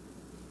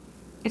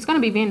 It's gonna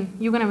be win.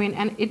 You're gonna win,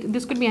 and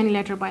this could be any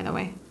letter, by the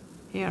way.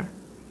 Here,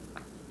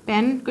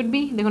 pen could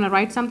be. They're gonna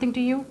write something to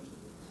you.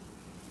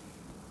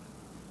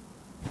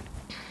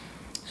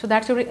 So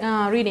that's your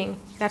reading.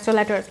 That's your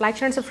letters. Like,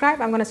 share, and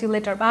subscribe. I'm gonna see you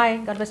later. Bye.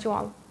 God bless you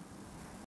all.